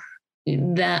feel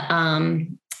that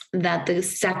that the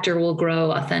sector will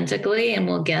grow authentically and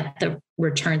we'll get the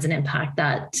returns and impact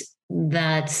that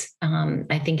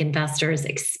I think investors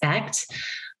expect.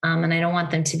 And I don't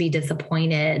want them to be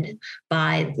disappointed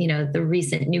by the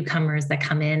recent newcomers that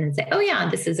come in and say, oh yeah,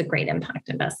 this is a great impact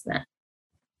investment.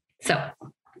 So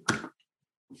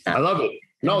I love it.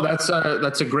 No, that's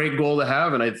a great goal to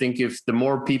have. And I think if the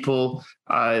more people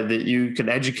that you can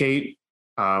educate,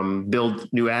 build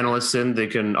new analysts in, they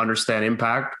can understand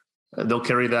impact, they'll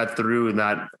carry that through, and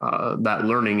that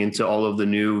learning into all of the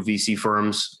new VC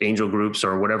firms, angel groups,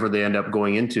 or whatever they end up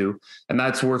going into. And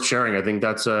that's worth sharing. I think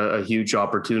that's a huge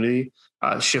opportunity.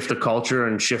 Shift the culture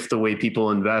and shift the way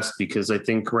people invest, because I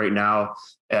think right now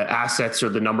assets are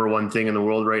the number one thing in the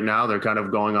world right now. They're kind of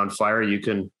going on fire. You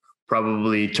can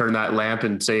probably turn that lamp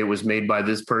and say it was made by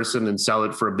this person and sell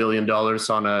it for $1 billion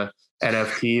on a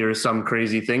NFT or some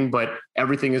crazy thing, but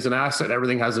everything is an asset.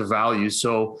 Everything has a value.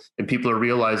 So, and people are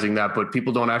realizing that, but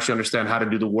people don't actually understand how to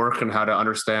do the work and how to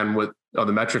understand what are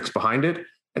the metrics behind it.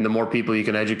 And the more people you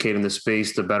can educate in the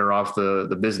space, the better off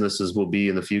the businesses will be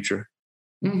in the future.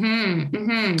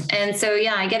 And so,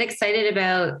 yeah, I get excited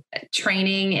about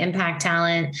training impact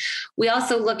talent. We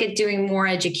also look at doing more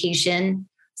education.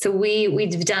 So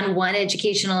we've done one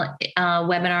educational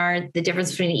webinar, the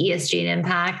difference between ESG and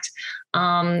impact.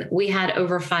 We had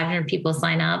over 500 people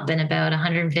sign up and about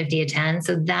 150 attend.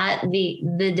 So that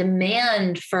the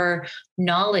demand for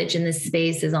knowledge in this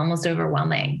space is almost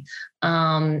overwhelming.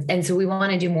 And so we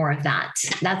want to do more of that.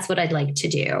 That's what I'd like to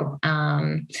do.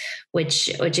 Which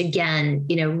again,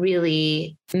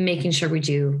 really making sure we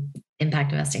do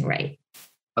impact investing right.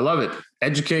 I love it.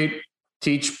 Educate,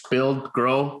 teach, build,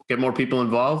 grow, get more people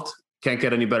involved. Can't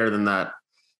get any better than that.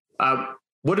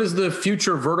 What does the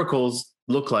future verticals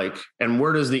look like, and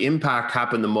where does the impact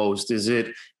happen the most?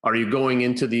 Are you going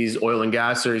into these oil and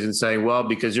gas areas and saying, well,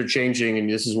 because you're changing and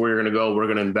this is where you're going to go, we're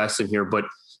going to invest in here? But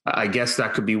I guess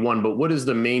that could be one. But what is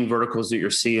the main verticals that you're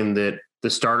seeing that the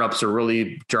startups are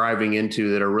really driving into,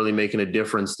 that are really making a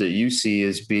difference, that you see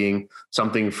as being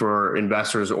something for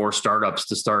investors or startups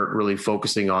to start really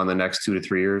focusing on the next 2 to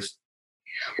 3 years?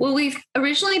 Well, we've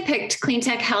originally picked clean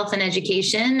tech, health, and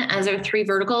education as our 3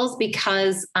 verticals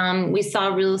because we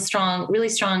saw really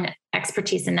strong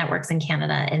expertise and networks in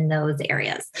Canada in those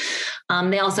areas.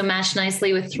 They also matched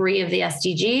nicely with 3 of the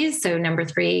SDGs. So number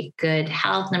 3, good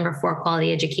health, number 4,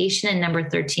 quality education, and number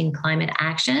 13, climate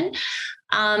action.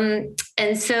 And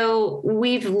so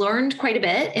we've learned quite a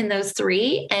bit in those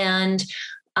 3, and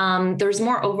there's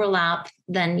more overlap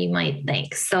than you might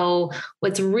think. So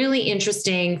what's really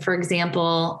interesting, for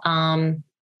example,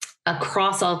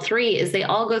 across all 3 is they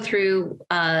all go through,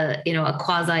 a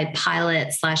quasi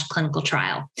pilot / clinical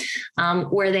trial,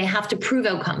 where they have to prove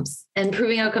outcomes and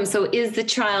proving outcomes. So is the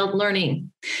child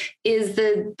learning? Is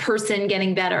the person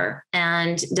getting better?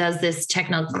 And does this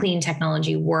clean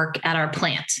technology work at our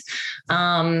plant?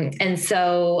 And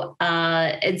so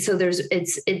it's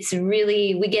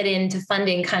really, we get into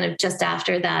funding kind of just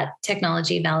after that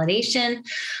technology validation,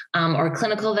 or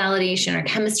clinical validation or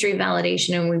chemistry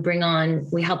validation. And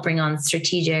we help bring on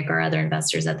strategic or other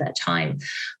investors at that time.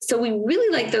 So we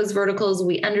really like those verticals.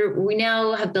 We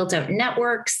now have built out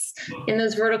networks in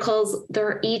those verticals.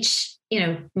 They're each,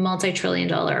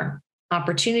 multi-trillion-dollar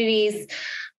opportunities.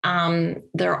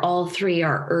 They're all 3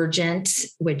 are urgent,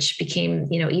 which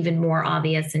became, even more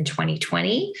obvious in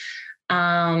 2020.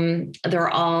 They're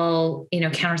all,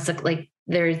 countercyclical,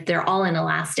 they're all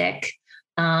inelastic.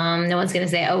 No one's going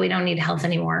to say, oh, we don't need healthcare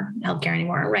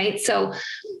anymore. Right. So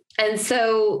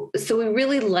we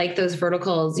really like those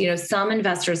verticals. Some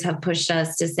investors have pushed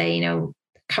us to say,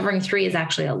 covering 3 is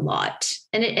actually a lot,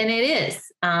 and it is,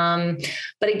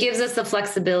 but it gives us the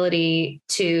flexibility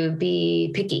to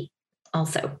be picky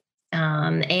also,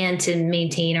 and to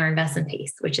maintain our investment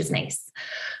pace, which is nice.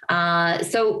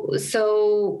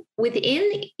 So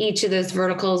within each of those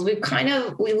verticals, we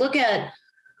look at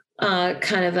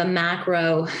kind of a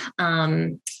macro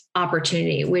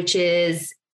opportunity, which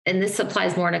is, and this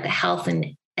applies more to the health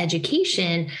and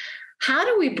education. How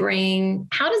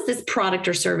does this product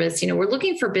or service, we're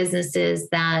looking for businesses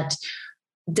that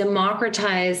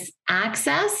democratize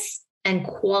access and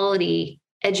quality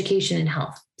education and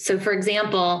health. So for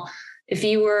example, if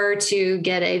you were to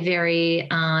get a very,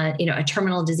 a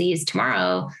terminal disease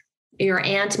tomorrow, your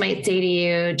aunt might say to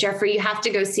you, Jeffrey, you have to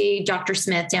go see Dr.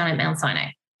 Smith down at Mount Sinai.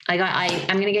 I'm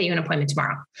going to get you an appointment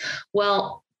tomorrow.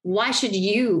 Well, why should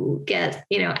you get,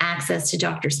 access to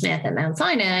Dr. Smith at Mount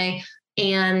Sinai,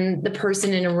 and the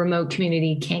person in a remote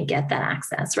community can't get that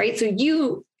access, right? So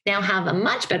you now have a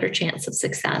much better chance of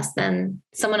success than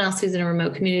someone else who's in a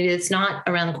remote community that's not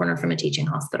around the corner from a teaching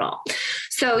hospital.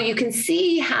 So you can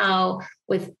see how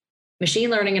with machine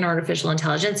learning and artificial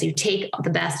intelligence, you take the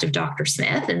best of Dr.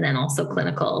 Smith and then also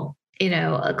clinical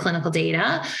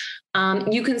data.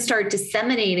 You can start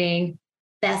disseminating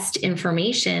best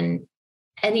information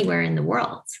anywhere in the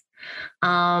world.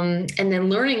 And then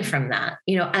learning from that,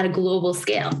 at a global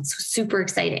scale. It's super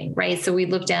exciting, right? So we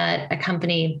looked at a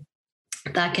company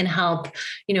that can help,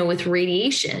 with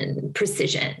radiation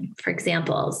precision, for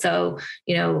example. So,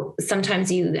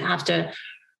 sometimes you have to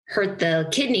hurt the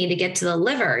kidney to get to the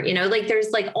liver,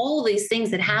 there's all these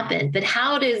things that happen, but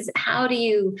how do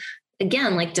you,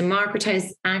 again,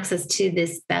 democratize access to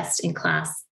this best in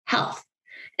class health?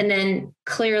 And then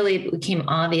clearly it became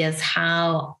obvious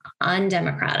how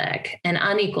undemocratic and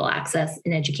unequal access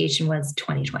in education was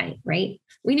 2020, right?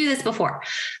 We knew this before.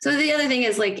 So the other thing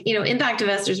is impact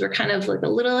investors were kind of a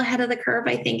little ahead of the curve,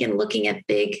 I think, in looking at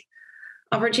big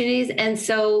opportunities. And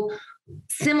so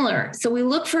similar. So we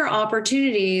look for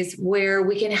opportunities where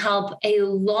we can help a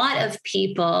lot of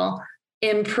people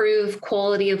improve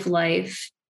quality of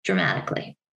life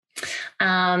dramatically.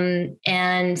 And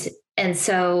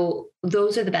so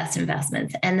those are the best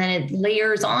investments. And then it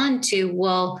layers on to,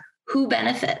 well, who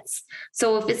benefits?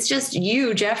 So if it's just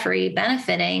you, Jeffrey,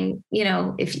 benefiting,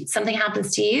 if something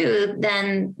happens to you,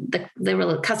 then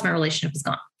the customer relationship is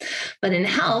gone. But in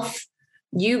health,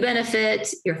 you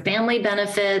benefit, your family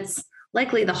benefits,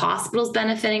 likely the hospital's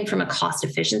benefiting from a cost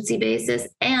efficiency basis.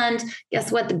 And guess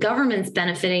what? The government's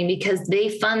benefiting because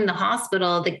they fund the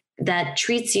hospital that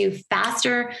treats you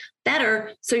faster,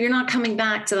 better. So you're not coming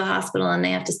back to the hospital and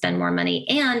they have to spend more money.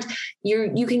 And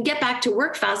you can get back to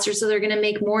work faster. So they're going to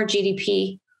make more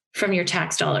GDP from your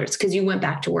tax dollars because you went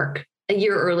back to work a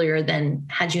year earlier than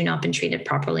had you not been treated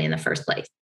properly in the first place,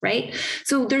 right?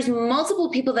 So there's multiple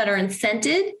people that are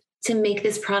incented to make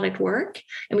this product work.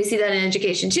 And we see that in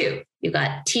education too. You've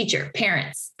got teacher,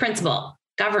 parents, principal,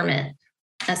 government,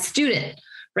 a student,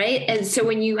 right? And so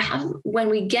when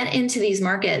we get into these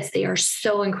markets, they are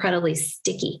so incredibly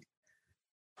sticky.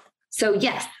 So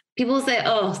yes, people say,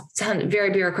 oh, it's very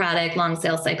bureaucratic, long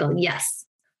sales cycle. Yes.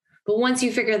 But once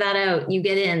you figure that out, you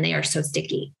get in, they are so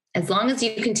sticky. As long as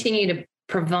you continue to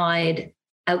provide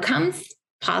outcomes,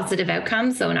 positive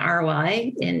outcomes, so an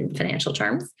ROI in financial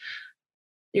terms,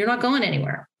 you're not going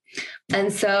anywhere.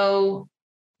 And so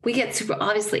we get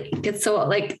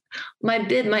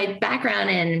my background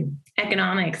in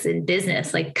economics and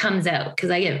business comes out because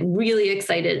I get really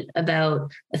excited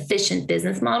about efficient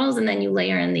business models. And then you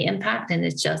layer in the impact and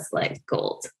it's just like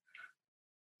gold.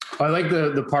 I like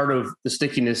the part of the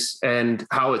stickiness and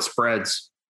how it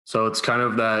spreads. So it's kind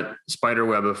of that spider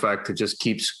web effect. It just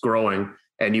keeps growing.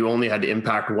 And you only had to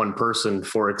impact one person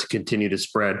for it to continue to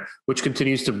spread, which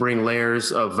continues to bring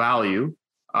layers of value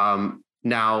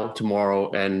now,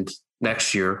 tomorrow, and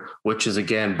next year, which is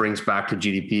again brings back to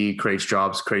GDP, creates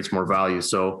jobs, creates more value.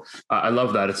 So I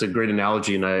love that. It's a great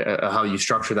analogy and how you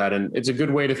structure that. And it's a good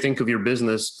way to think of your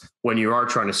business when you are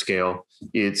trying to scale.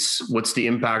 It's what's the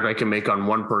impact I can make on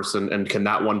one person, and can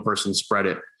that one person spread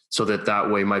it so that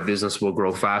way my business will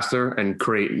grow faster and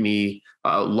create me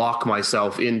lock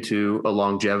myself into a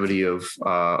longevity of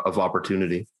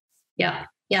opportunity. Yeah,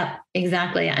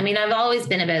 exactly. I mean, I've always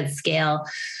been about scale.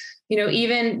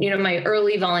 Even my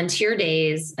early volunteer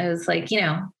days, I was like,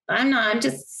 I'm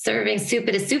just serving soup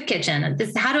at a soup kitchen.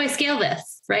 How do I scale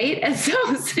this? Right. And so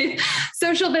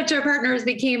social venture partners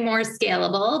became more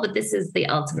scalable, but this is the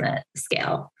ultimate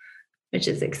scale, which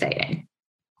is exciting.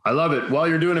 I love it. Well,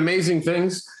 you're doing amazing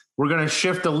things. We're going to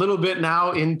shift a little bit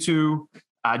now into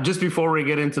just before we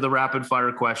get into the rapid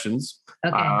fire questions.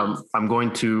 Okay. I'm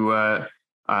going to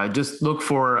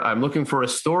I'm looking for a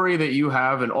story that you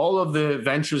have and all of the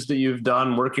ventures that you've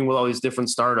done working with all these different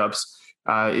startups.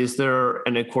 Is there,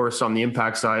 and of course on the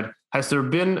impact side, has there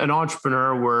been an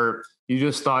entrepreneur where you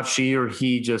just thought she or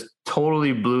he just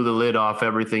totally blew the lid off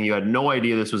everything? You had no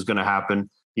idea this was going to happen.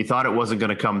 You thought it wasn't going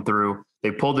to come through.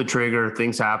 They pulled the trigger,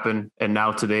 things happen. And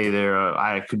now today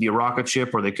it could be a rocket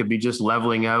ship, or they could be just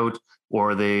leveling out,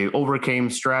 or they overcame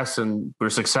stress and were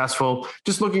successful.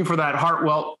 Just looking for that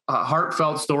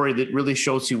heartfelt story that really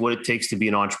shows you what it takes to be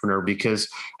an entrepreneur. Because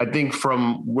I think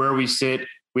from where we sit,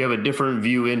 we have a different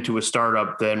view into a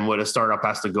startup than what a startup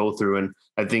has to go through. And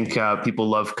I think people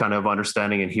love kind of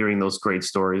understanding and hearing those great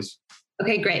stories.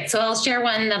 Okay, great. So I'll share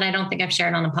one that I don't think I've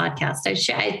shared on a podcast.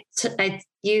 I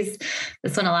use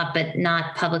this one a lot, but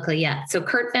not publicly yet. So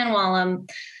Kurt Van Wallen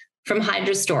from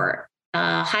HydraStore.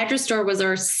 HydraStore was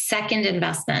our second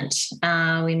investment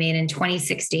we made in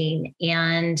 2016.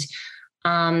 And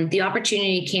the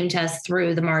opportunity came to us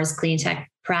through the Mars Clean Tech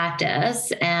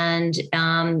practice. And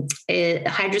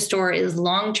HydraStore is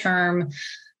long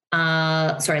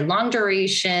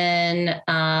duration,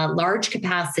 large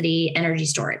capacity energy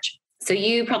storage. So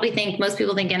you probably think, most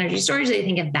people think energy storage, they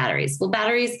think of batteries. Well,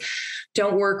 batteries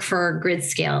don't work for grid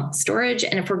scale storage.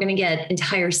 And if we're going to get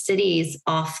entire cities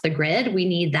off the grid, we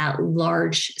need that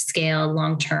large scale,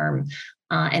 long-term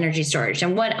energy storage.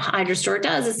 And what HydraStore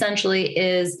does essentially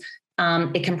is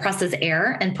it compresses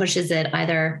air and pushes it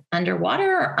either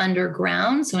underwater or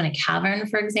underground. So in a cavern,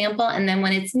 for example, and then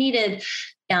when it's needed,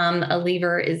 a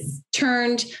lever is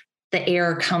turned, the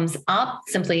air comes up,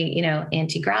 simply,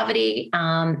 anti-gravity,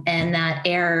 and that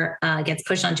air gets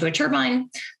pushed onto a turbine,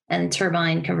 and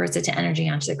turbine converts it to energy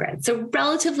onto the grid. So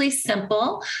relatively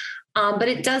simple, but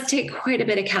it does take quite a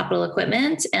bit of capital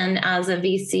equipment. And as a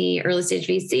VC, early stage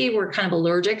VC, we're kind of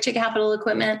allergic to capital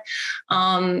equipment.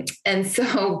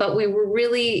 But we were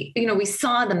really, we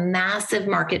saw the massive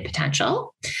market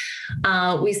potential.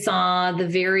 We saw the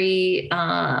very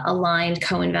aligned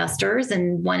co-investors,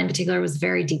 and one in particular was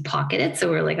very deep pocketed. So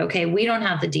we're like, okay, we don't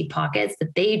have the deep pockets,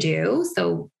 but they do.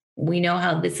 So we know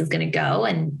how this is going to go.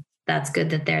 And that's good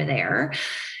that they're there.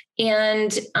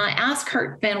 And I asked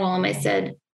Kurt Van Wallen, I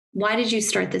said, why did you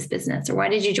start this business? Or why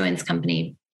did you join this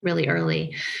company really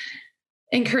early?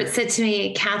 And Kurt said to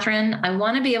me, Catherine, I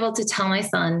want to be able to tell my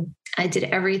son I did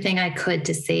everything I could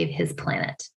to save his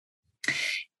planet.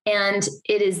 And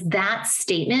it is that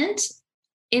statement,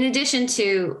 in addition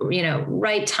to,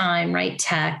 right time, right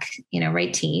tech,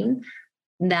 right team,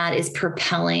 that is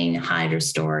propelling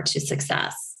HydroStore to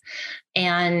success.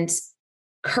 And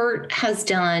Kurt has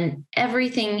done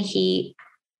everything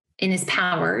in his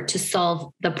power to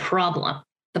solve the problem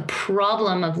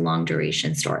of long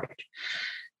duration storage.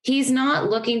 He's not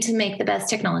looking to make the best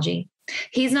technology.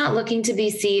 He's not looking to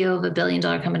be CEO of a $1 billion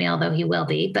company, although he will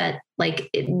be, but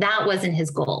that wasn't his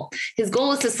goal. His goal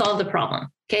was to solve the problem.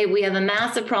 Okay. We have a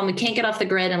massive problem. We can't get off the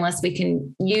grid unless we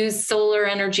can use solar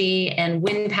energy and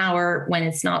wind power when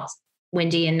it's not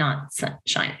windy and not sun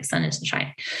isn't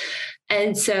shining.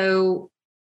 And so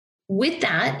with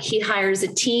that, he hires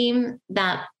a team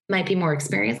that might be more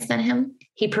experienced than him.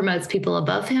 He promotes people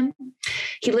above him.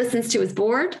 He listens to his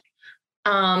board.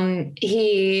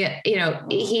 He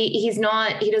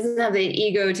doesn't have the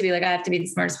ego to be like, I have to be the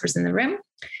smartest person in the room.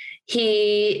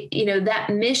 That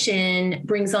mission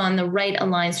brings on the right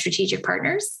aligned strategic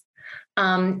partners.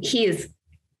 He is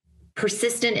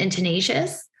persistent and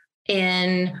tenacious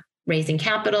in raising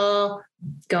capital,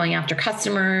 going after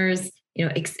customers,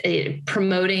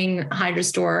 promoting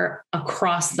HydroStore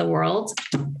across the world.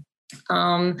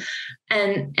 And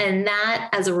that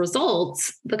as a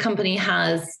result, the company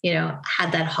has,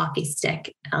 had that hockey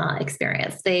stick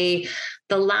experience. The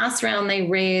last round they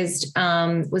raised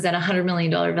was at $100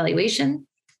 million valuation.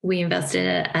 We invested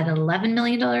at an $11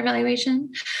 million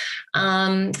valuation.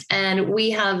 And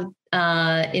we have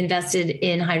invested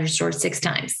in HydroStore 6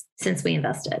 times since we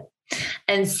invested.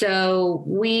 And so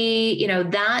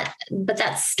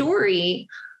that story,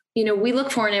 we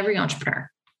look for in every entrepreneur.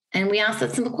 And we ask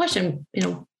that simple question,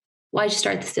 why'd you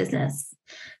start this business?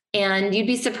 And you'd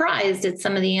be surprised at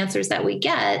some of the answers that we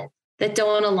get that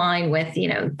don't align with,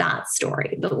 that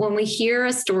story. But when we hear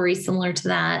a story similar to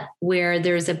that, where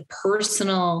there's a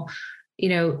personal,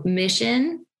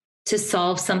 mission to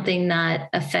solve something that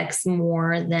affects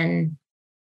more than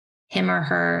him or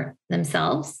her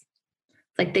themselves,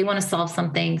 like they want to solve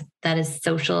something that is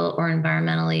social or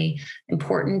environmentally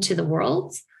important to the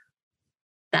world,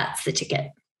 that's the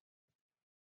ticket.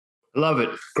 Love it.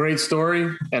 Great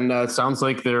story. And it sounds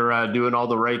like they're doing all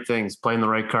the right things, playing the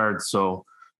right cards. So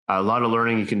a lot of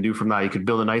learning you can do from that. You could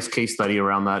build a nice case study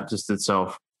around that just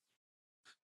itself.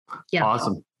 Yeah.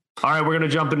 Awesome. All right. We're going to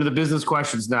jump into the business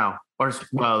questions now, or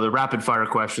the rapid fire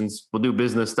questions. We'll do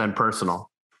business, then personal.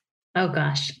 Oh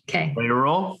gosh. Okay. Ready to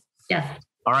roll? Yes.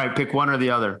 All right. Pick one or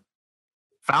the other.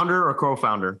 Founder or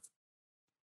co-founder?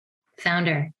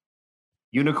 Founder.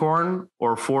 Unicorn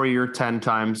or 4-year 10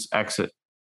 times exit?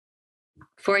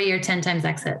 4-year 10 times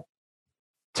exit.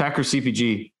 Tech or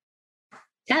CPG?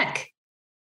 Tech.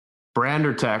 Brand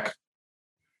or tech?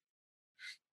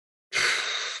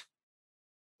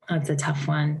 That's a tough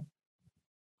one.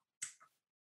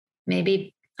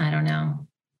 Maybe, I don't know.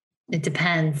 It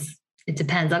depends.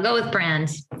 I'll go with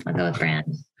brand.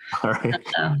 All right.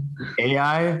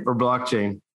 AI or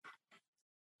blockchain?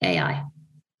 AI.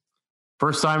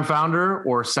 First time founder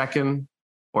or second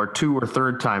or 2 or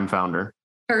 3rd time founder?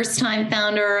 First time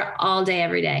founder all day,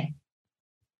 every day.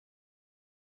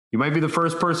 You might be the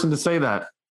first person to say that.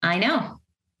 I know.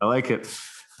 I like it.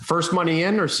 First money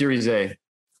in or Series A?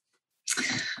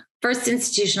 First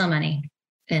institutional money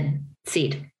in,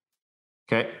 seed.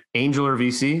 Okay. Angel or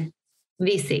VC?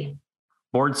 VC.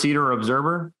 Board seat or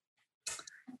observer?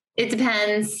 It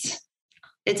depends.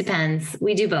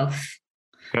 We do both.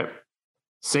 Okay.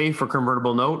 Safe or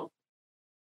convertible note?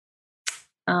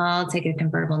 I'll take a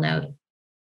convertible note.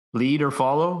 Lead or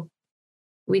follow?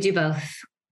 We do both.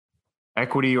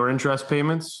 Equity or interest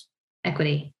payments?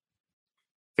 Equity.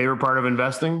 Favorite part of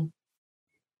investing?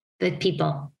 The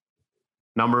people.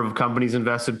 Number of companies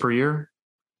invested per year?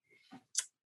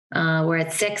 We're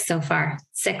at 6 so far.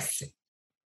 6.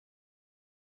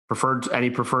 Any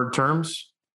preferred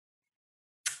terms?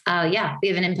 Yeah, we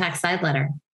have an impact side letter.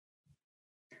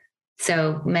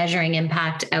 So measuring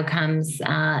impact outcomes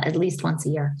at least once a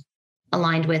year,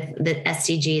 aligned with the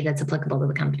SDG that's applicable to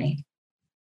the company.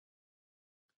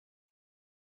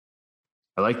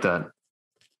 I like that.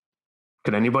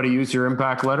 Can anybody use your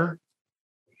impact letter?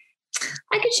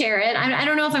 I could share it. I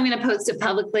don't know if I'm going to post it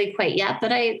publicly quite yet,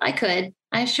 but I could.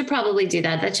 I should probably do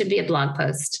that. That should be a blog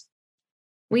post.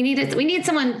 We need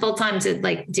someone full-time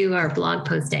to do our blog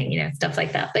posting, stuff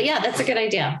like that. But yeah, that's a good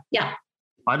idea. Yeah.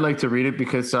 I'd like to read it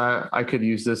because I could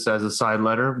use this as a side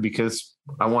letter because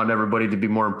I want everybody to be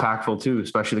more impactful too,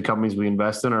 especially the companies we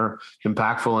invest in are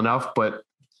impactful enough, but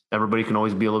everybody can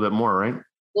always be a little bit more, right?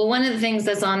 Well, one of the things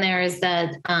that's on there is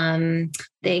that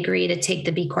they agree to take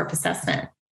the B Corp assessment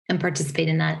and participate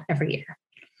in that every year.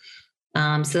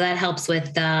 So that helps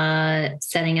with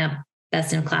setting up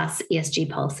best in class ESG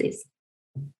policies.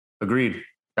 Agreed.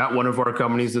 At one of our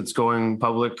companies that's going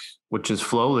public, which is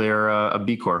Flow, they're a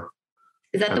B Corp.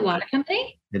 Is that the water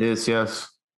company? It is, yes.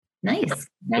 Nice.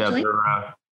 Yeah, they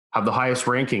have the highest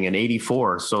ranking in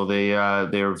 84. So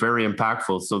they're very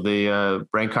impactful. So they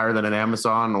rank higher than an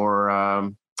Amazon or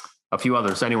a few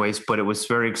others. Anyways, but it was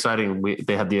very exciting.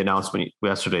 They had the announcement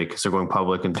yesterday because they're going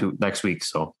public next week.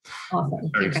 So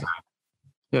awesome. Very exciting.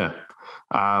 Yeah.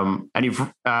 Any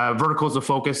verticals of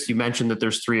focus? You mentioned that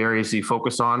there's 3 areas you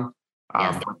focus on.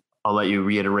 Yes. I'll let you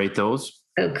reiterate those.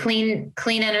 So clean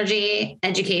energy,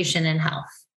 education, and health.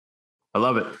 I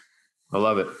love it.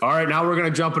 All right. Now we're going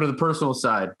to jump into the personal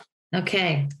side.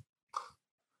 Okay.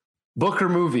 Book or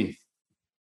movie?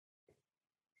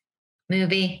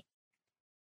 Movie.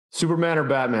 Superman or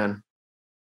Batman?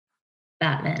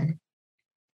 Batman.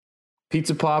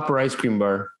 Pizza Pop or ice cream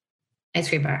bar? Ice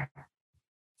cream bar.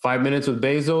 5 Minutes with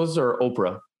Bezos or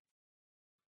Oprah?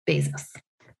 Bezos.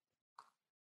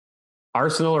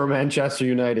 Arsenal or Manchester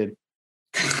United?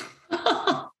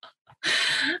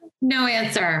 No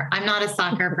answer. I'm not a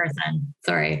soccer person.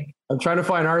 Sorry. I'm trying to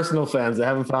find Arsenal fans. I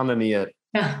haven't found any yet.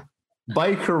 Yeah.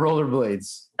 Bike or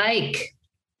rollerblades? Bike.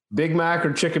 Big Mac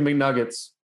or Chicken McNuggets?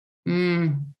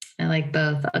 I like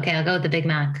both. Okay, I'll go with the Big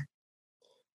Mac.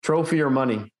 Trophy or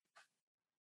money?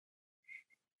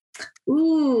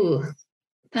 Ooh,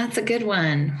 that's a good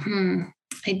one.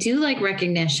 I do like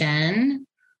recognition.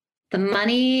 The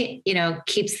money,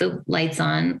 keeps the lights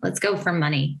on. Let's go for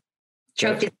money.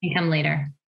 Trophies can come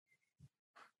later.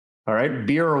 All right.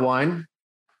 Beer or wine?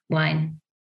 Wine.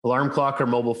 Alarm clock or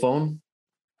mobile phone?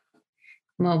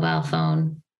 Mobile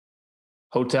phone.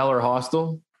 Hotel or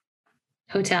hostel?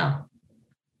 Hotel.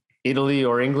 Italy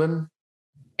or England?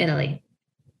 Italy.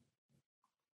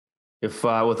 If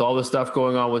with all the stuff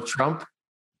going on with Trump,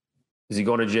 is he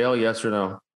going to jail? Yes or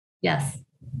no? Yes.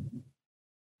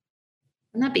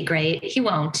 Wouldn't that be great? He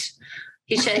won't.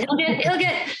 He should.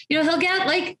 He'll get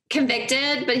like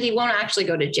convicted, but he won't actually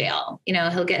go to jail. He'll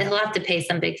have to pay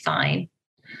some big fine,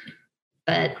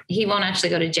 but he won't actually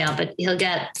go to jail, but he'll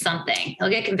get something. He'll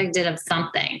get convicted of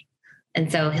something. And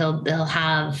so they'll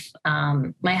have,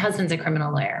 my husband's a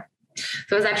criminal lawyer.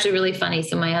 So it was actually really funny.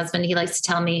 So my husband, he likes to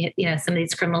tell me, some of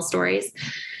these criminal stories.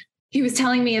 He was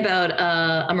telling me about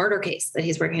a murder case that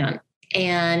he's working on.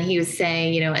 And he was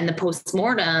saying, and the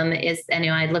postmortem is, and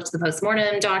I looked at the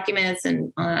postmortem documents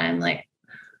and I'm like,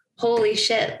 holy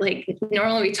shit. Like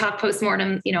normally we talk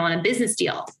postmortem, on a business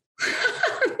deal.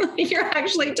 You're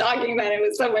actually talking about it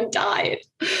when someone died.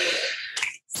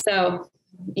 So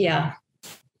yeah.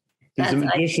 He's a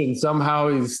magician. Somehow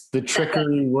the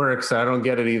trickery works. I don't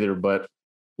get it either, but.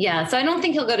 Yeah. So I don't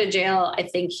think he'll go to jail. I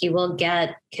think he will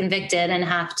get convicted and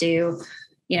have to,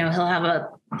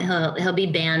 he'll be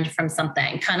banned from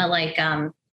something, kind of like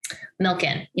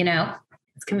Milken,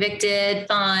 it's convicted,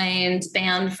 fined,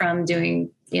 banned from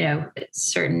doing,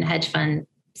 certain hedge fund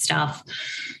stuff.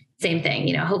 Same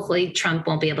thing, hopefully Trump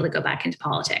won't be able to go back into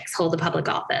politics, hold a public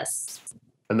office.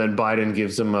 And then Biden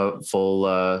gives him a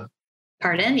full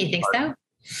pardon. You think so?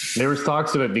 There was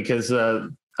talks of it because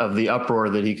of the uproar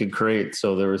that he could create.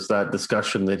 So there was that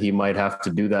discussion that he might have to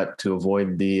do that to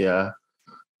avoid the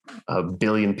a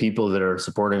billion people that are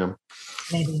supporting him.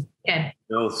 Maybe. Okay.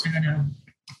 I don't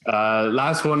know.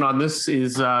 Last one on this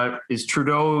is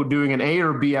Trudeau doing an A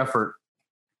or B effort?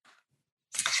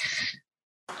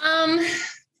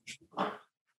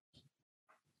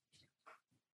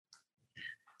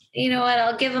 You know what?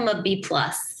 I'll give him a B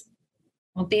plus.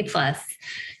 B plus.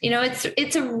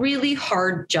 It's a really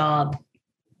hard job.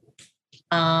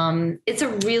 It's a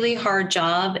really hard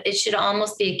job. It should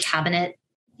almost be a cabinet,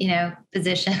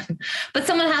 position, but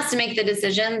someone has to make the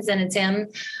decisions and it's him.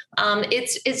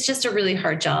 It's just a really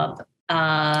hard job.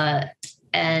 And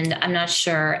I'm not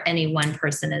sure any one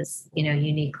person is,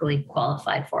 uniquely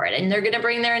qualified for it. And they're going to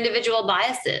bring their individual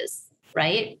biases,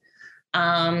 right?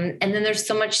 And then there's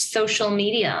so much social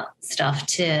media stuff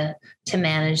to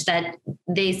manage that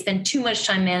they spend too much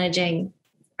time managing,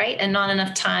 right? And not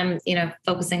enough time,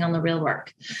 focusing on the real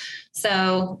work.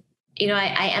 So,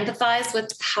 I empathize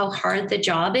with how hard the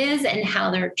job is and how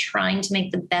they're trying to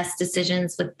make the best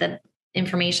decisions with the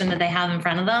information that they have in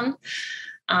front of them.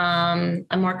 I'm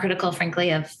more critical,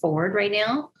 frankly, of Ford right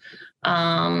now.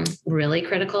 Really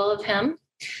critical of him.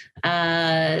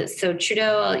 So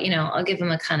Trudeau, I'll give him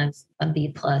a kind of a B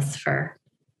plus for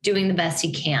doing the best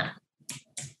he can.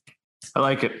 I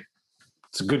like it.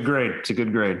 It's a good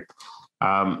grade.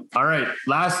 All right.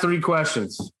 Last 3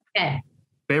 questions. Okay.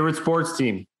 Favorite sports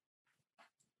team?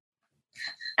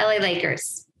 LA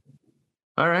Lakers.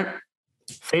 All right.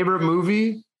 Favorite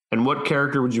movie, and what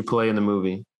character would you play in the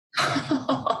movie?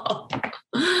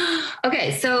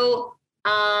 Okay, so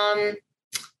my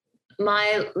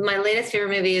latest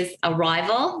favorite movie is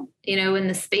Arrival. You know, when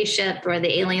the spaceship or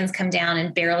the aliens come down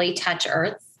and barely touch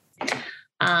Earth,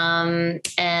 and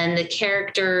the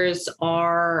characters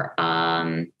are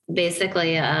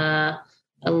basically a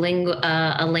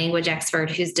language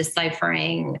expert who's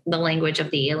deciphering the language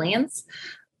of the aliens.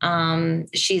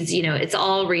 She's, you know, it's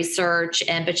all research,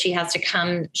 but she has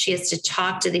to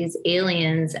talk to these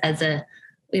aliens as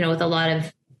with a lot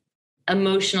of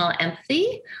emotional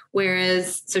empathy.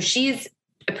 So she's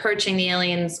approaching the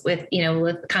aliens with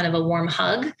kind of a warm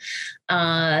hug,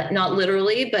 not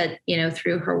literally, but,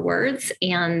 through her words.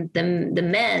 And the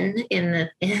men in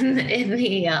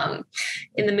the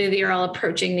movie are all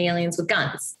approaching the aliens with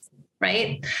guns.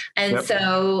 Right. And Yep.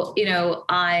 So,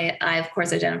 I of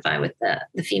course identify with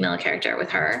the female character with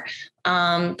her.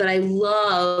 But I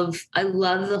love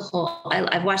the whole,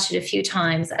 I've watched it a few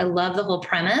times. I love the whole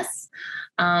premise,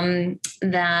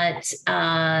 that,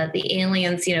 the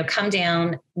aliens, come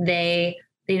down, they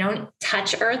don't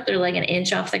touch Earth. They're like an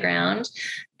inch off the ground.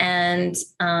 And,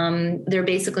 they're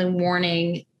basically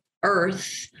warning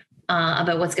Earth,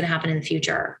 about what's going to happen in the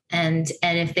future. And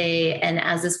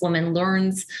as this woman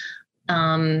learns,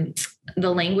 the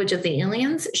language of the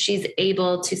aliens, she's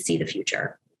able to see the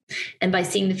future. And by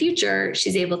seeing the future,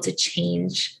 she's able to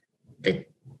change the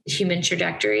human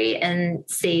trajectory and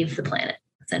save the planet,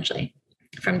 essentially,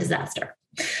 from disaster.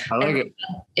 I like it.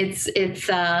 It's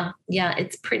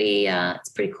pretty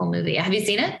cool movie. Have you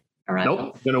seen it? Arrival?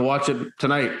 Nope. Gonna watch it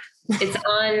tonight. It's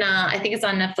on, I think it's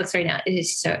on Netflix right now.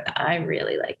 I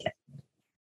really like it.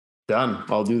 Done.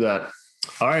 I'll do that.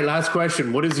 All right. Last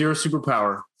question. What is your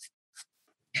superpower?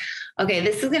 Okay,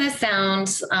 this is going to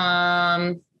sound,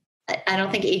 I don't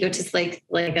think egotist, like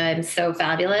I'm so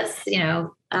fabulous,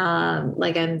 like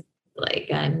I'm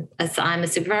a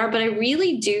superpower, but I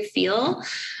really do feel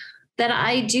that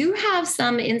I do have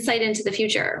some insight into the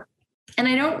future. And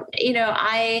I don't,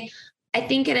 I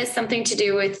think it has something to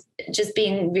do with just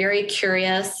being very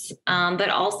curious. But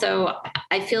also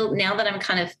I feel now that I'm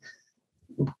kind of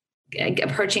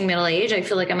approaching middle age, I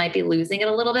feel like I might be losing it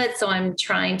a little bit. So I'm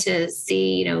trying to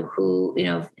see, who,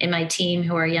 in my team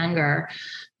who are younger,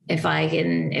 if I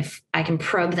can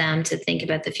probe them to think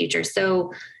about the future.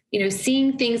 So,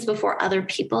 seeing things before other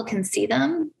people can see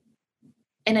them.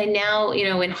 And I now,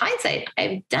 in hindsight,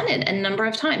 I've done it a number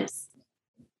of times.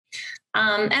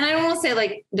 And I don't want to say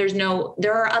like,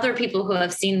 there are other people who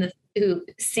who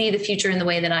see the future in the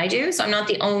way that I do. So I'm not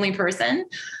the only person,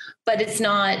 but it's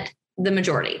not the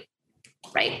majority.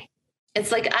 Right. It's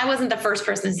like, I wasn't the first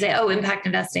person to say, oh, impact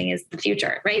investing is the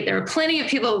future, right? There were plenty of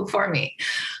people before me.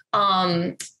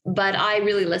 But I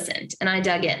really listened and I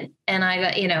dug in, and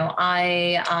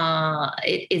I got,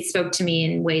 it spoke to me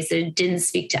in ways that it didn't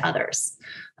speak to others.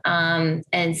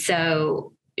 And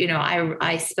so,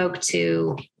 I spoke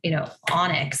to,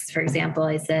 Onyx, for example.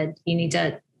 I said, you need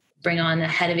to bring on a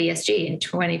head of ESG in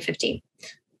 2015.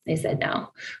 They said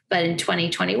no, but in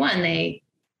 2021, they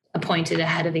appointed a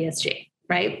head of ESG.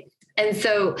 Right. And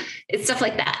so it's stuff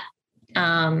like that,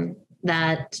 and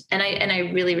I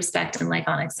really respect and like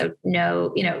Onyx. So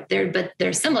no,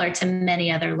 they're similar to many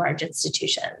other large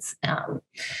institutions. So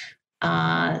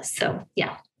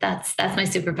yeah, that's my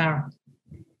superpower.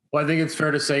 Well, I think it's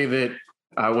fair to say that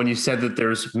when you said that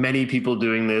there's many people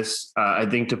doing this, I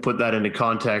think to put that into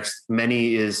context,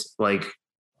 many is like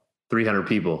 300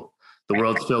 people. The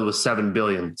world's filled with 7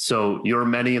 billion. So your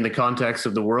many in the context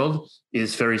of the world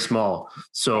is very small.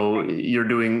 So you're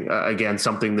doing, again,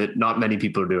 something that not many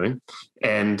people are doing.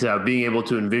 And being able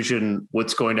to envision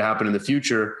what's going to happen in the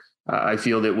future, I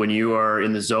feel that when you are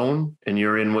in the zone and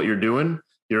you're in what you're doing,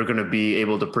 you're going to be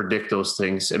able to predict those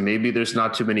things. And maybe there's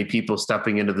not too many people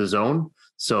stepping into the zone.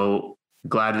 So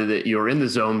glad that you're in the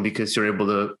zone because you're able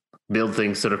to build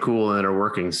things that are cool and that are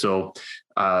working. So,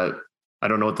 I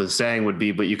don't know what the saying would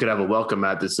be, but you could have a welcome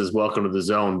mat that says welcome to the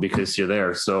zone because you're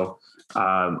there. So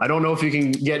I don't know if you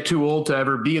can get too old to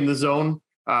ever be in the zone.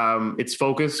 It's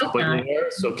focused, but you're there,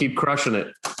 so keep crushing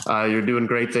it. You're doing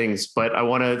great things. But I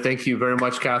want to thank you very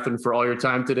much, Catherine, for all your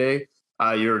time today.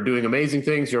 You're doing amazing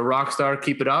things. You're a rock star.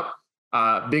 Keep it up.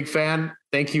 Big fan.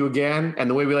 Thank you again.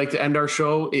 And the way we like to end our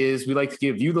show is we like to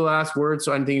give you the last word.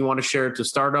 So anything you want to share to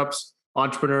startups,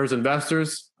 entrepreneurs,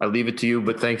 investors, I leave it to you,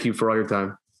 but thank you for all your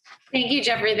time. Thank you,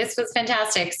 Jeffrey. This was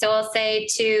fantastic. So I'll say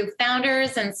to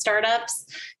founders and startups,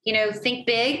 think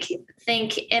big,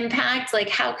 think impact. Like,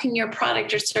 how can your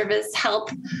product or service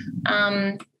help,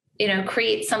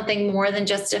 create something more than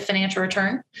just a financial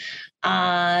return?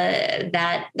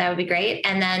 That would be great.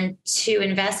 And then to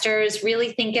investors,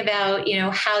 really think about,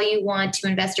 how you want to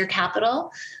invest your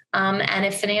capital. And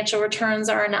if financial returns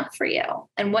are enough for you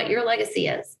and what your legacy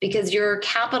is, because your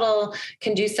capital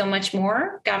can do so much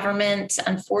more. Government,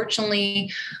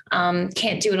 unfortunately,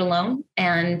 can't do it alone.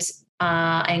 And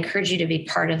I encourage you to be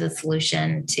part of the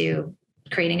solution to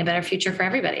creating a better future for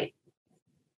everybody.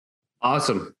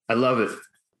 Awesome. I love it.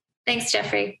 Thanks,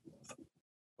 Jeffrey.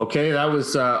 Okay, that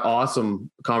was awesome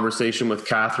conversation with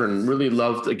Catherine. Really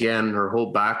loved, again, her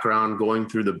whole background, going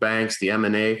through the banks, the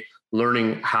M&A,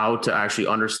 learning how to actually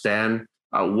understand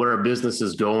where a business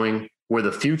is going, where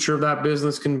the future of that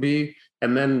business can be,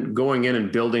 and then going in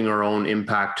and building our own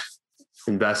impact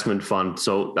investment fund.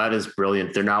 So that is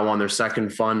brilliant. They're now on their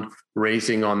second fund,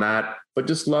 raising on that. But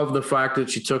just love the fact that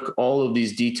she took all of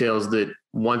these details that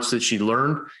she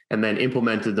learned and then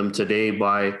implemented them today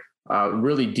by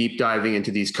really deep diving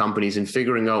into these companies and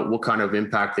figuring out what kind of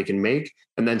impact they can make,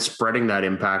 and then spreading that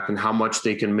impact and how much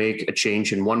they can make a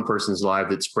change in one person's life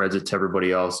that spreads it to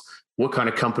everybody else. What kind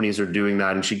of companies are doing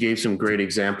that? And she gave some great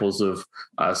examples of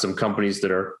some companies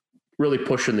that are really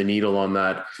pushing the needle on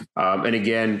that. And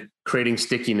again, creating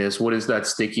stickiness. What is that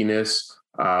stickiness?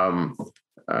 And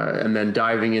then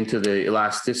diving into the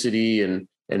elasticity and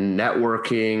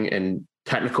networking and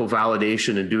technical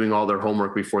validation and doing all their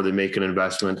homework before they make an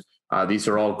investment. These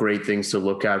are all great things to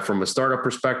look at from a startup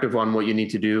perspective on what you need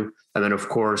to do. And then, of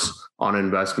course, on an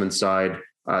investment side,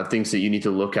 things that you need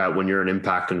to look at when you're an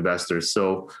impact investor.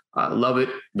 So love it.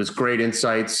 It was great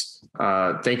insights.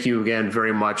 Thank you again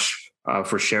very much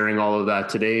for sharing all of that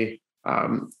today.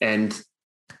 And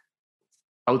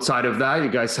outside of that, you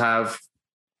guys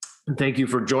thank you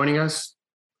for joining us.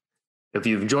 If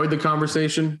you've enjoyed the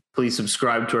conversation, please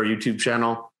subscribe to our YouTube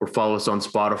channel or follow us on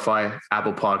Spotify,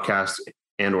 Apple Podcasts,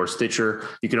 and or Stitcher.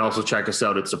 You can also check us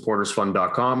out at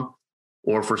supportersfund.com,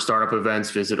 or for startup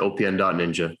events, visit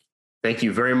opn.ninja. Thank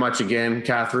you very much again,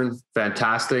 Catherine.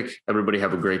 Fantastic. Everybody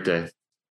have a great day.